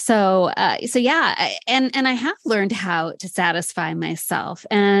 So yeah. And I have learned how to satisfy myself,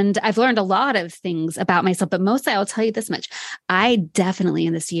 and I've learned a lot of things about myself, but mostly I'll tell you this much. I definitely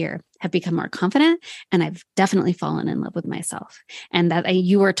in this year have become more confident, and I've definitely fallen in love with myself. And that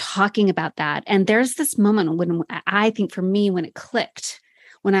you were talking about that. And there's this moment when I think for me, when it clicked,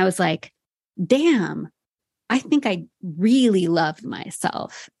 when I was like, damn, I think I really love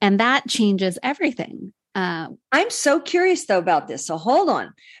myself, and that changes everything. I'm so curious though about this. So hold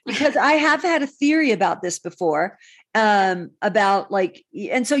on, because I have had a theory about this before, about like,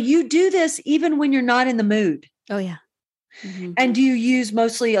 and so you do this even when you're not in the mood. Oh yeah. Mm-hmm. And do you use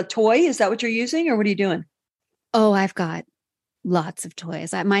mostly a toy? Is that what you're using, or what are you doing? Oh, I've got lots of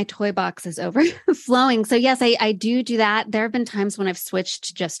toys. My toy box is overflowing. So yes, I do that. There have been times when I've switched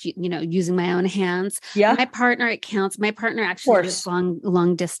to just, using my own hands. Yeah. My partner, it counts. My partner actually lives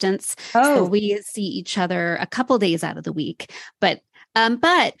long distance. So we see each other a couple days out of the week, but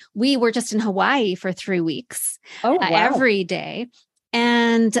we were just in Hawaii for 3 weeks, every day.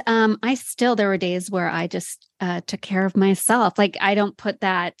 And there were days where I just took care of myself. Like I don't put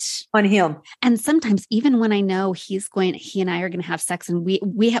that on him. And sometimes even when I know he and I are going to have sex, and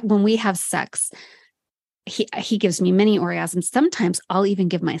when we have sex, he gives me many orgasms. Sometimes I'll even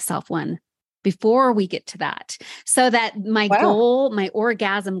give myself one before we get to that, so that my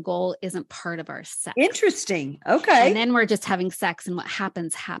orgasm goal isn't part of our sex. Interesting. Okay. And then we're just having sex, and what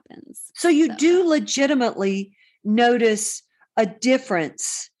happens. So you do legitimately notice a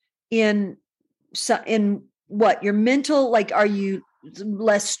difference in what your mental, like, are you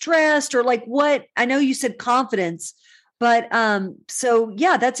less stressed, or like what? I know you said confidence, but so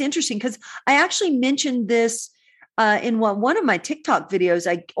yeah, that's interesting, because I actually mentioned this in one of my TikTok videos.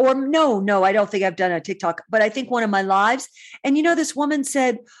 I don't think I've done a TikTok, but I think one of my lives. And this woman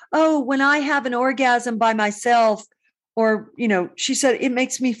said, "Oh, when I have an orgasm by myself," or she said, "it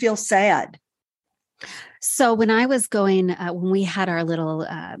makes me feel sad." So when I was going, when we had our little,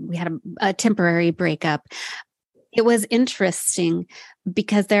 we had a temporary breakup, It was interesting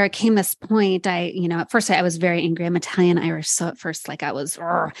because there came this point. At first I was very angry. I'm Italian Irish. So at first, like I was,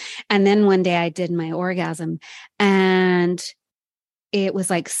 "Rrr." And then one day I did my orgasm and it was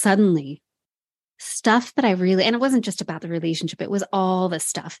like suddenly stuff that and it wasn't just about the relationship. It was all the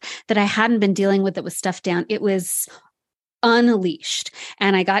stuff that I hadn't been dealing with that was stuffed down. It was unleashed.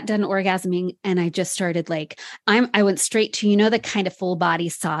 And I got done orgasming and I just started I went straight to, the kind of full body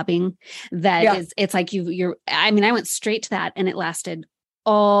sobbing it's like I went straight to that and it lasted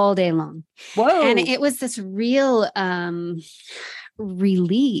all day long. Whoa. And it was this real,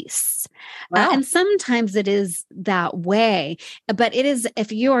 release. Wow. And sometimes it is that way, but it is,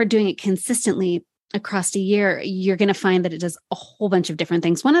 if you are doing it consistently across a year, you're going to find that it does a whole bunch of different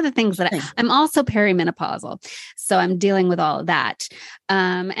things. One of the things that I'm also perimenopausal, so I'm dealing with all of that.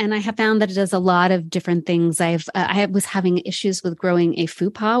 And I have found that it does a lot of different things. I was having issues with growing a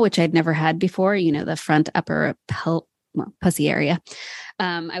fupa, which I'd never had before, the front upper pussy area.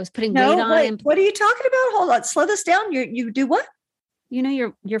 I was putting weight on. Wait, what are you talking about? Hold on. Slow this down. You do what?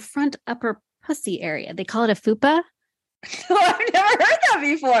 Your front upper pussy area. They call it a fupa. No, I've never heard that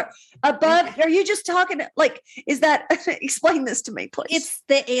before. Above, are you just talking is that, explain this to me, please.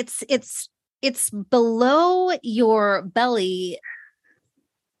 It's below your belly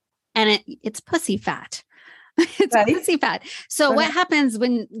and it's pussy fat. It's pussy fat. So what happens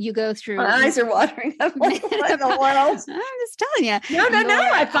when you go through? My eyes are watering. I'm like, what in the world? I'm just telling you.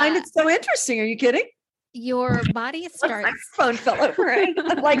 No. I find it so interesting. Are you kidding? Your body starts. My phone fell over.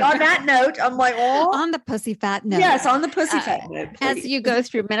 Like on that note, I'm like, oh, on the pussy fat note. Yes, on the pussy fat note. Please. As you go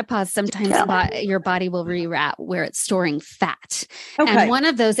through menopause, sometimes your body will reroute where it's storing fat, okay. And one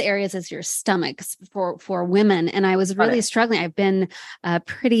of those areas is your stomach for women. And I was really struggling. I've been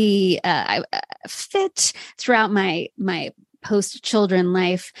pretty fit throughout my post-children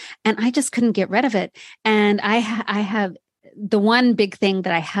life, and I just couldn't get rid of it. And I have. The one big thing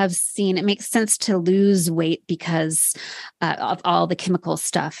that I have seen, it makes sense to lose weight because of all the chemical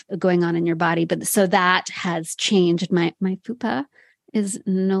stuff going on in your body. But so that has changed. My fupa is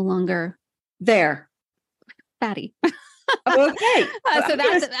no longer there. Fatty. Okay. So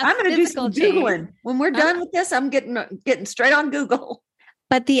I'm going to do some Googling. When we're done with this, I'm getting straight on Google.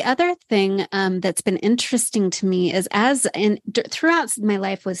 But the other thing that's been interesting to me is throughout my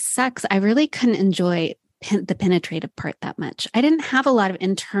life with sex, I really couldn't enjoy the penetrative part that much. I didn't have a lot of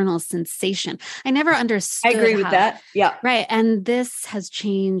internal sensation. I never understood. I agree with that. Yeah. Right. And this has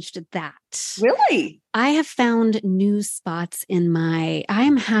changed that. Really? I have found new spots in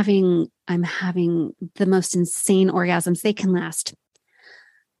I'm having the most insane orgasms. They can last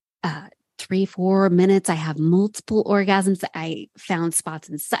 3-4 minutes. I have multiple orgasms. I found spots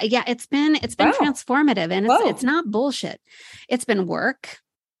inside. Yeah, it's been transformative, and it's not bullshit. It's been work.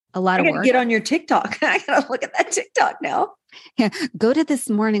 A lot of work. Get on your TikTok. I gotta look at that TikTok now. Yeah, go to this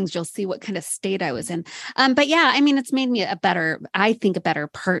morning's. You'll see what kind of state I was in. But yeah, it's made me a better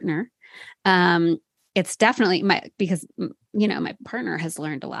partner. It's definitely because my partner has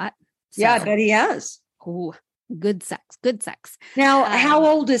learned a lot. So, yeah, I bet he has. Oh, good sex. Now, how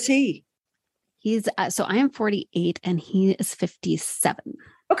old is he? He's so I am 48 and he is 57.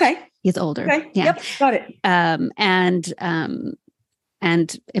 Okay, he's older. Okay, yeah. Yep, got it.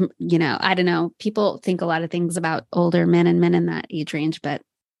 And, I don't know, people think a lot of things about older men and men in that age range, but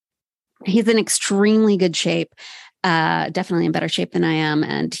he's in extremely good shape, definitely in better shape than I am.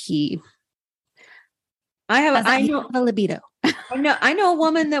 And I know a libido. I know a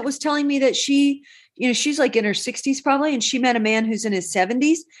woman that was telling me that she's like in her 60s probably, and she met a man who's in his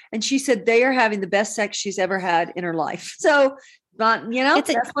 70s, and she said they are having the best sex she's ever had in her life. So,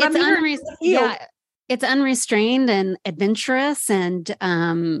 it's unrestrained and adventurous, and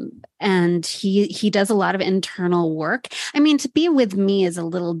he does a lot of internal work. To be with me is a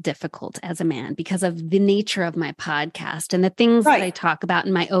little difficult as a man because of the nature of my podcast and the things that I talk about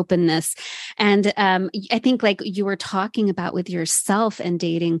in my openness. And I think like you were talking about with yourself and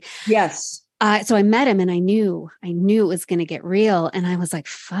dating. Yes. So I met him and I knew it was going to get real. And I was like,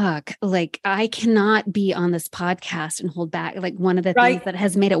 fuck, like I cannot be on this podcast and hold back. Like one of the things that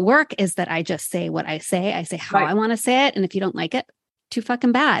has made it work is that I just say what I say. I say how I want to say it. And if you don't like it, too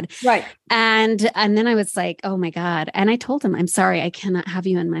fucking bad. Right. And then I was like, oh my God. And I told him, I'm sorry, I cannot have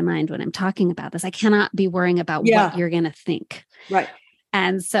you in my mind when I'm talking about this. I cannot be worrying about what you're going to think. Right.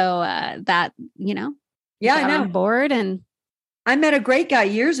 And so that, I know. On board. And I met a great guy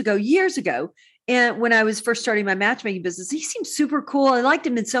years ago. And when I was first starting my matchmaking business, he seemed super cool. I liked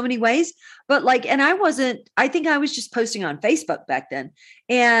him in so many ways, but I think I was just posting on Facebook back then.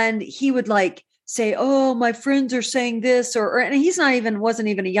 And he would say, oh, my friends are saying this, and he's wasn't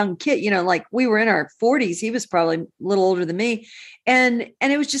even a young kid, like we were in our 40s. He was probably a little older than me. And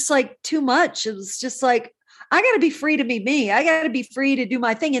it was just like too much. It was just like, I got to be free to be me. I got to be free to do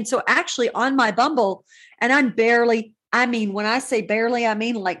my thing. And so actually on my Bumble, and when I say barely, I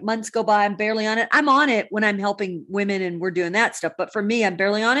mean like months go by, I'm barely on it. I'm on it when I'm helping women and we're doing that stuff. But for me, I'm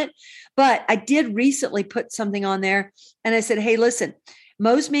barely on it. But I did recently put something on there and I said, hey, listen,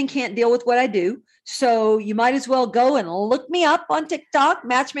 most men can't deal with what I do. So you might as well go and look me up on TikTok,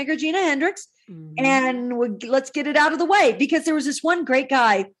 Matchmaker Gina Hendricks, and let's get it out of the way. Because there was this one great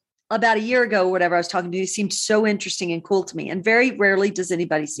guy about a year ago, whatever I was talking to, he seemed so interesting and cool to me. And very rarely does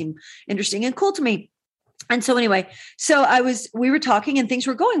anybody seem interesting and cool to me. And so anyway, we were talking and things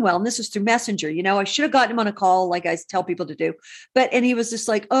were going well. And this was through Messenger. I should have gotten him on a call like I tell people to do. And he was just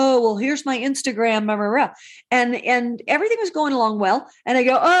like, oh, well, here's my Instagram. Blah, blah, blah. And everything was going along well. And I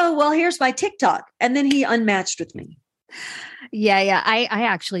go, oh, well, here's my TikTok. And then he unmatched with me. Yeah. I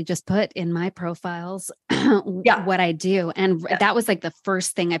actually just put in my profiles what I do. And that was like the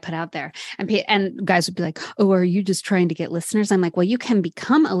first thing I put out there. And guys would be like, oh, are you just trying to get listeners? I'm like, well, you can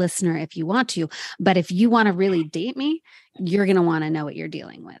become a listener if you want to. But if you want to really date me, you're going to want to know what you're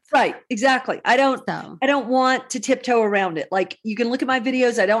dealing with. Right. Exactly. I don't want to tiptoe around it. Like you can look at my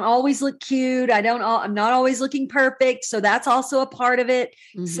videos. I don't always look cute. I'm not always looking perfect. So that's also a part of it.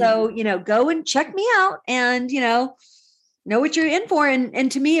 Mm-hmm. So, go and check me out and, know what you're in for.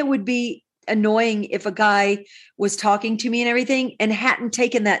 And to me, it would be annoying if a guy was talking to me and everything and hadn't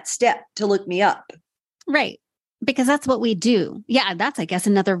taken that step to look me up. Right. Because that's what we do. Yeah. That's, I guess,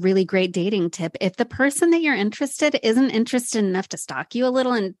 another really great dating tip. If the person that you're interested isn't interested enough to stalk you a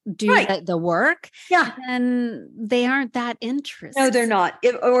little and do the work, then they aren't that interested. No, they're not.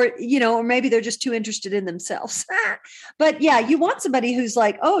 Or maybe they're just too interested in themselves. But yeah, you want somebody who's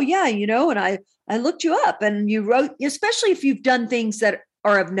like, oh yeah, and I looked you up and you wrote, especially if you've done things that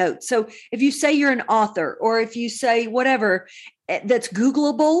are of note. So if you say you're an author or if you say whatever that's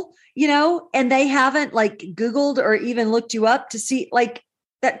Googleable, and they haven't like Googled or even looked you up to see like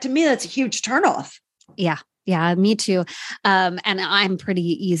that, to me, that's a huge turnoff. Yeah. Yeah, me too. And I'm pretty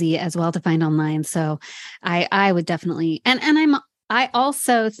easy as well to find online. So I would definitely, I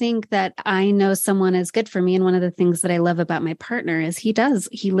also think that I know someone is good for me. And one of the things that I love about my partner is he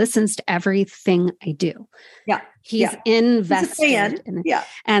listens to everything I do. Yeah. He's invested. He's a fan. Yeah.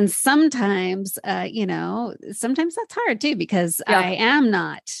 And sometimes, sometimes that's hard too, because I am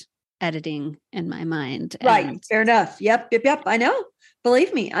not editing in my mind. Right. Fair enough. Yep. I know.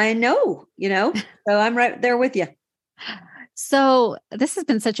 Believe me, I know, so I'm right there with you. So this has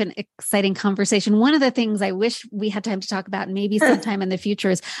been such an exciting conversation. One of the things I wish we had time to talk about maybe sometime in the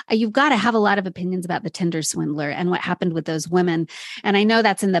future is you've got to have a lot of opinions about the Tinder swindler and what happened with those women. And I know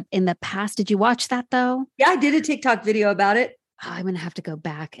that's in the past. Did you watch that though? Yeah, I did a TikTok video about it. Oh, I'm going to have to go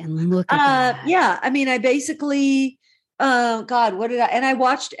back and look at that. Yeah. I mean, I basically, God, what did I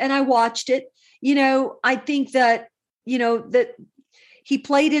watched it. I think that, that he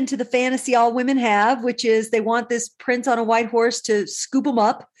played into the fantasy all women have, which is they want this prince on a white horse to scoop them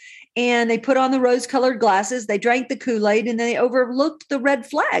up. And they put on the rose-colored glasses. They drank the Kool-Aid and they overlooked the red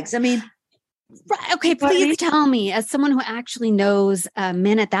flags. I mean, okay, please tell me, as someone who actually knows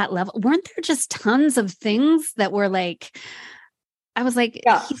men at that level, weren't there just tons of things that were like, I was like,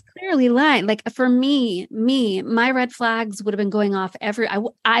 he's clearly lying. Like for me, my red flags would have been going off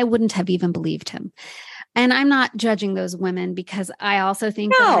I wouldn't have even believed him. And I'm not judging those women because I also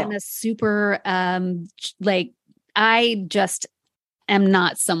think that I'm a super, I just am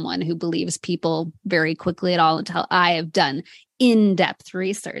not someone who believes people very quickly at all until I have done in-depth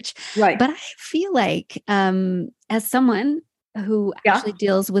research. Right. But I feel like as someone who actually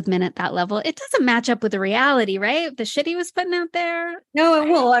deals with men at that level, it doesn't match up with the reality, right? The shit he was putting out there. No, it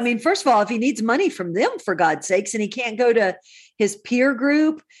will. I mean, first of all, if he needs money from them, for God's sakes, and he can't go to his peer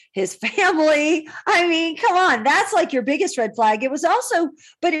group, his family. I mean, come on, that's like your biggest red flag. It was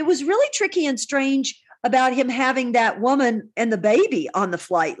really tricky and strange about him having that woman and the baby on the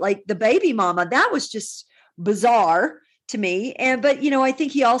flight, like the baby mama. That was just bizarre to me. But I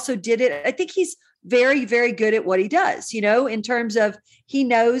think he also did it. I think he's very, very good at what he does, in terms of he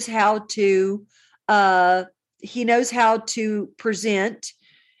knows how to present,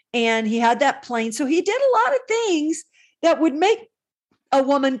 and he had that plane. So he did a lot of things that would make a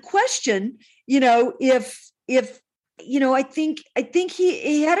woman question, if I think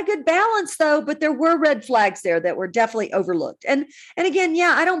he had a good balance though, but there were red flags there that were definitely overlooked. And again,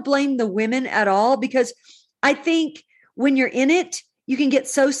 I don't blame the women at all, because I think when you're in it, you can get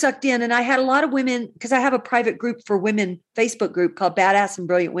so sucked in. And I had a lot of women, because I have a private group for women, Facebook group called Badass and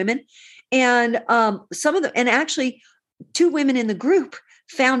Brilliant Women. And and actually 2 women in the group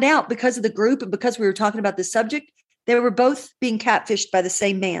found out because of the group and because we were talking about this subject, they were both being catfished by the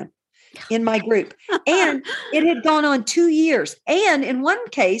same man in my group. And it had gone on 2 years. And in one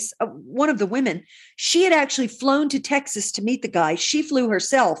case, one of the women, she had actually flown to Texas to meet the guy. She flew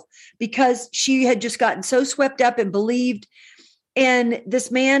herself because she had just gotten so swept up and believed. And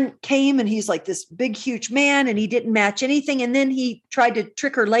this man came and he's like this big, huge man and he didn't match anything. And then he tried to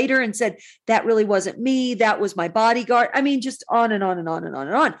trick her later and said, that really wasn't me. That was my bodyguard. I mean, just on and on and on and on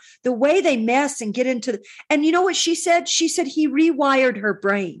and on. The way they mess and get into and you know what she said? She said he rewired her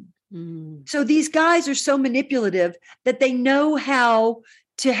brain. So these guys are so manipulative that they know how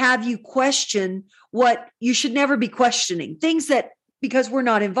to have you question what you should never be questioning. Things that, because we're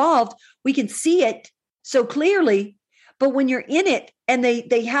not involved, we can see it so clearly. But when you're in it and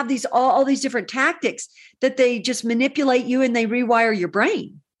they have these all these different tactics that they just manipulate you and they rewire your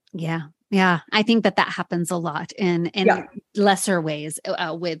brain. Yeah. Yeah. I think that happens a lot in lesser ways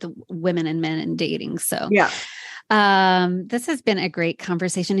with women and men in dating. So yeah. This has been a great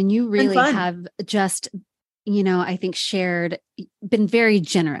conversation and you really have just, I think been very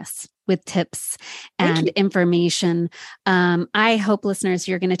generous with tips and information. I hope listeners,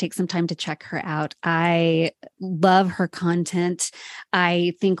 you're going to take some time to check her out. I love her content.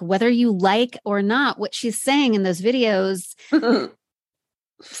 I think whether you like or not what she's saying in those videos,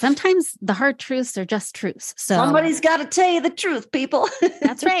 sometimes the hard truths are just truths. So somebody's got to tell you the truth, people.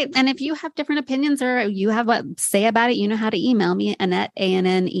 That's right. And if you have different opinions or you have what say about it, you know how to email me, Annette,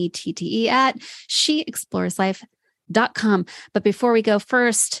 ANNETTE at sheexploreslife.com. But before we go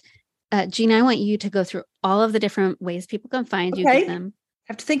first, Gina, I want you to go through all of the different ways people can find you. I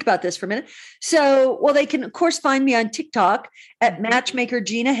have to think about this for a minute. So, they can, of course, find me on TikTok at Matchmaker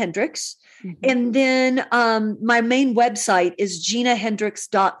Gina Hendricks. Mm-hmm. And then my main website is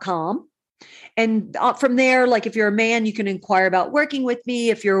ginahendricks.com. And from there, like if you're a man, you can inquire about working with me.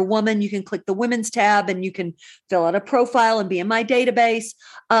 If you're a woman, you can click the women's tab and you can fill out a profile and be in my database.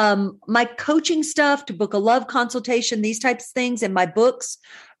 My coaching stuff to book a love consultation, these types of things, and my books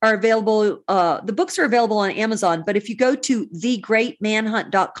are available. The books are available on Amazon, but if you go to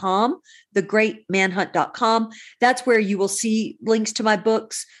thegreatmanhunt.com, that's where you will see links to my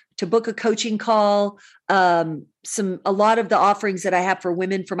books, to book a coaching call, a lot of the offerings that I have for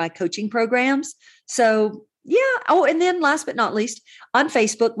women for my coaching programs. So yeah. Oh, and then last but not least, on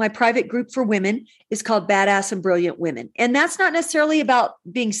Facebook, my private group for women is called Badass and Brilliant Women. And that's not necessarily about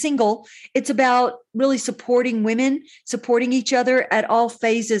being single. It's about really supporting women, supporting each other at all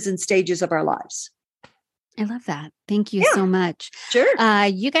phases and stages of our lives. I love that. Thank you so much. Sure.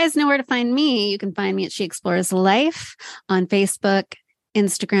 You guys know where to find me. You can find me at She Explores Life on Facebook,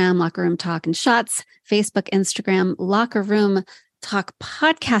 Instagram, Locker Room Talk and Shots, Facebook, Instagram, Locker Room Talk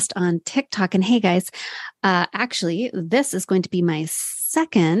Podcast on TikTok. And hey guys, actually, this is going to be my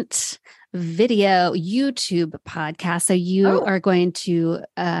second video YouTube podcast. So you are going to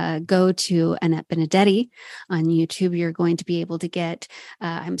go to Annette Benedetti on YouTube. You're going to be able to get,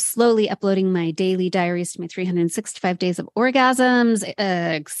 I'm slowly uploading my daily diaries to my 365 days of orgasms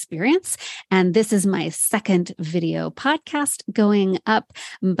experience. And this is my second video podcast going up,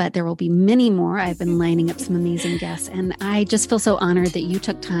 but there will be many more. I've been lining up some amazing guests and I just feel so honored that you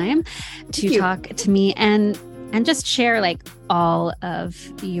took time to talk to me and just share like all of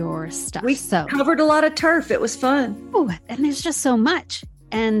your stuff. We covered a lot of turf. It was fun. Oh, and there's just so much.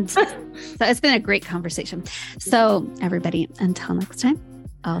 And so it's been a great conversation. So everybody, until next time,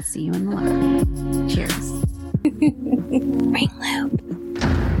 I'll see you in the locker room. Cheers. Ring loop.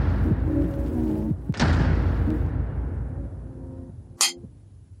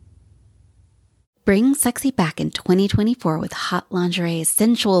 Bring sexy back in 2024 with hot lingerie,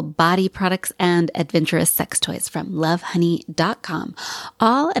 sensual body products, and adventurous sex toys from lovehoney.com.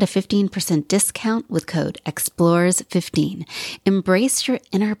 All at a 15% discount with code EXPLORES15. Embrace your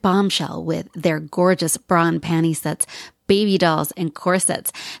inner bombshell with their gorgeous bra and panty sets, baby dolls, and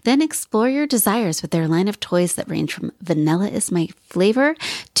corsets. Then explore your desires with their line of toys that range from vanilla is my flavor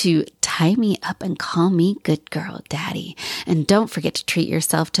to tie me up and call me good girl daddy. And don't forget to treat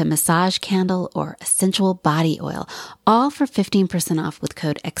yourself to a massage candle or a sensual body oil, all for 15% off with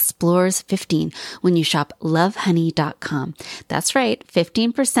code EXPLORES15 when you shop lovehoney.com. That's right,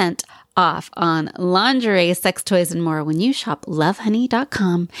 15% off on lingerie, sex toys, and more when you shop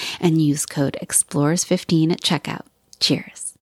lovehoney.com and use code EXPLORES15 at checkout. Cheers.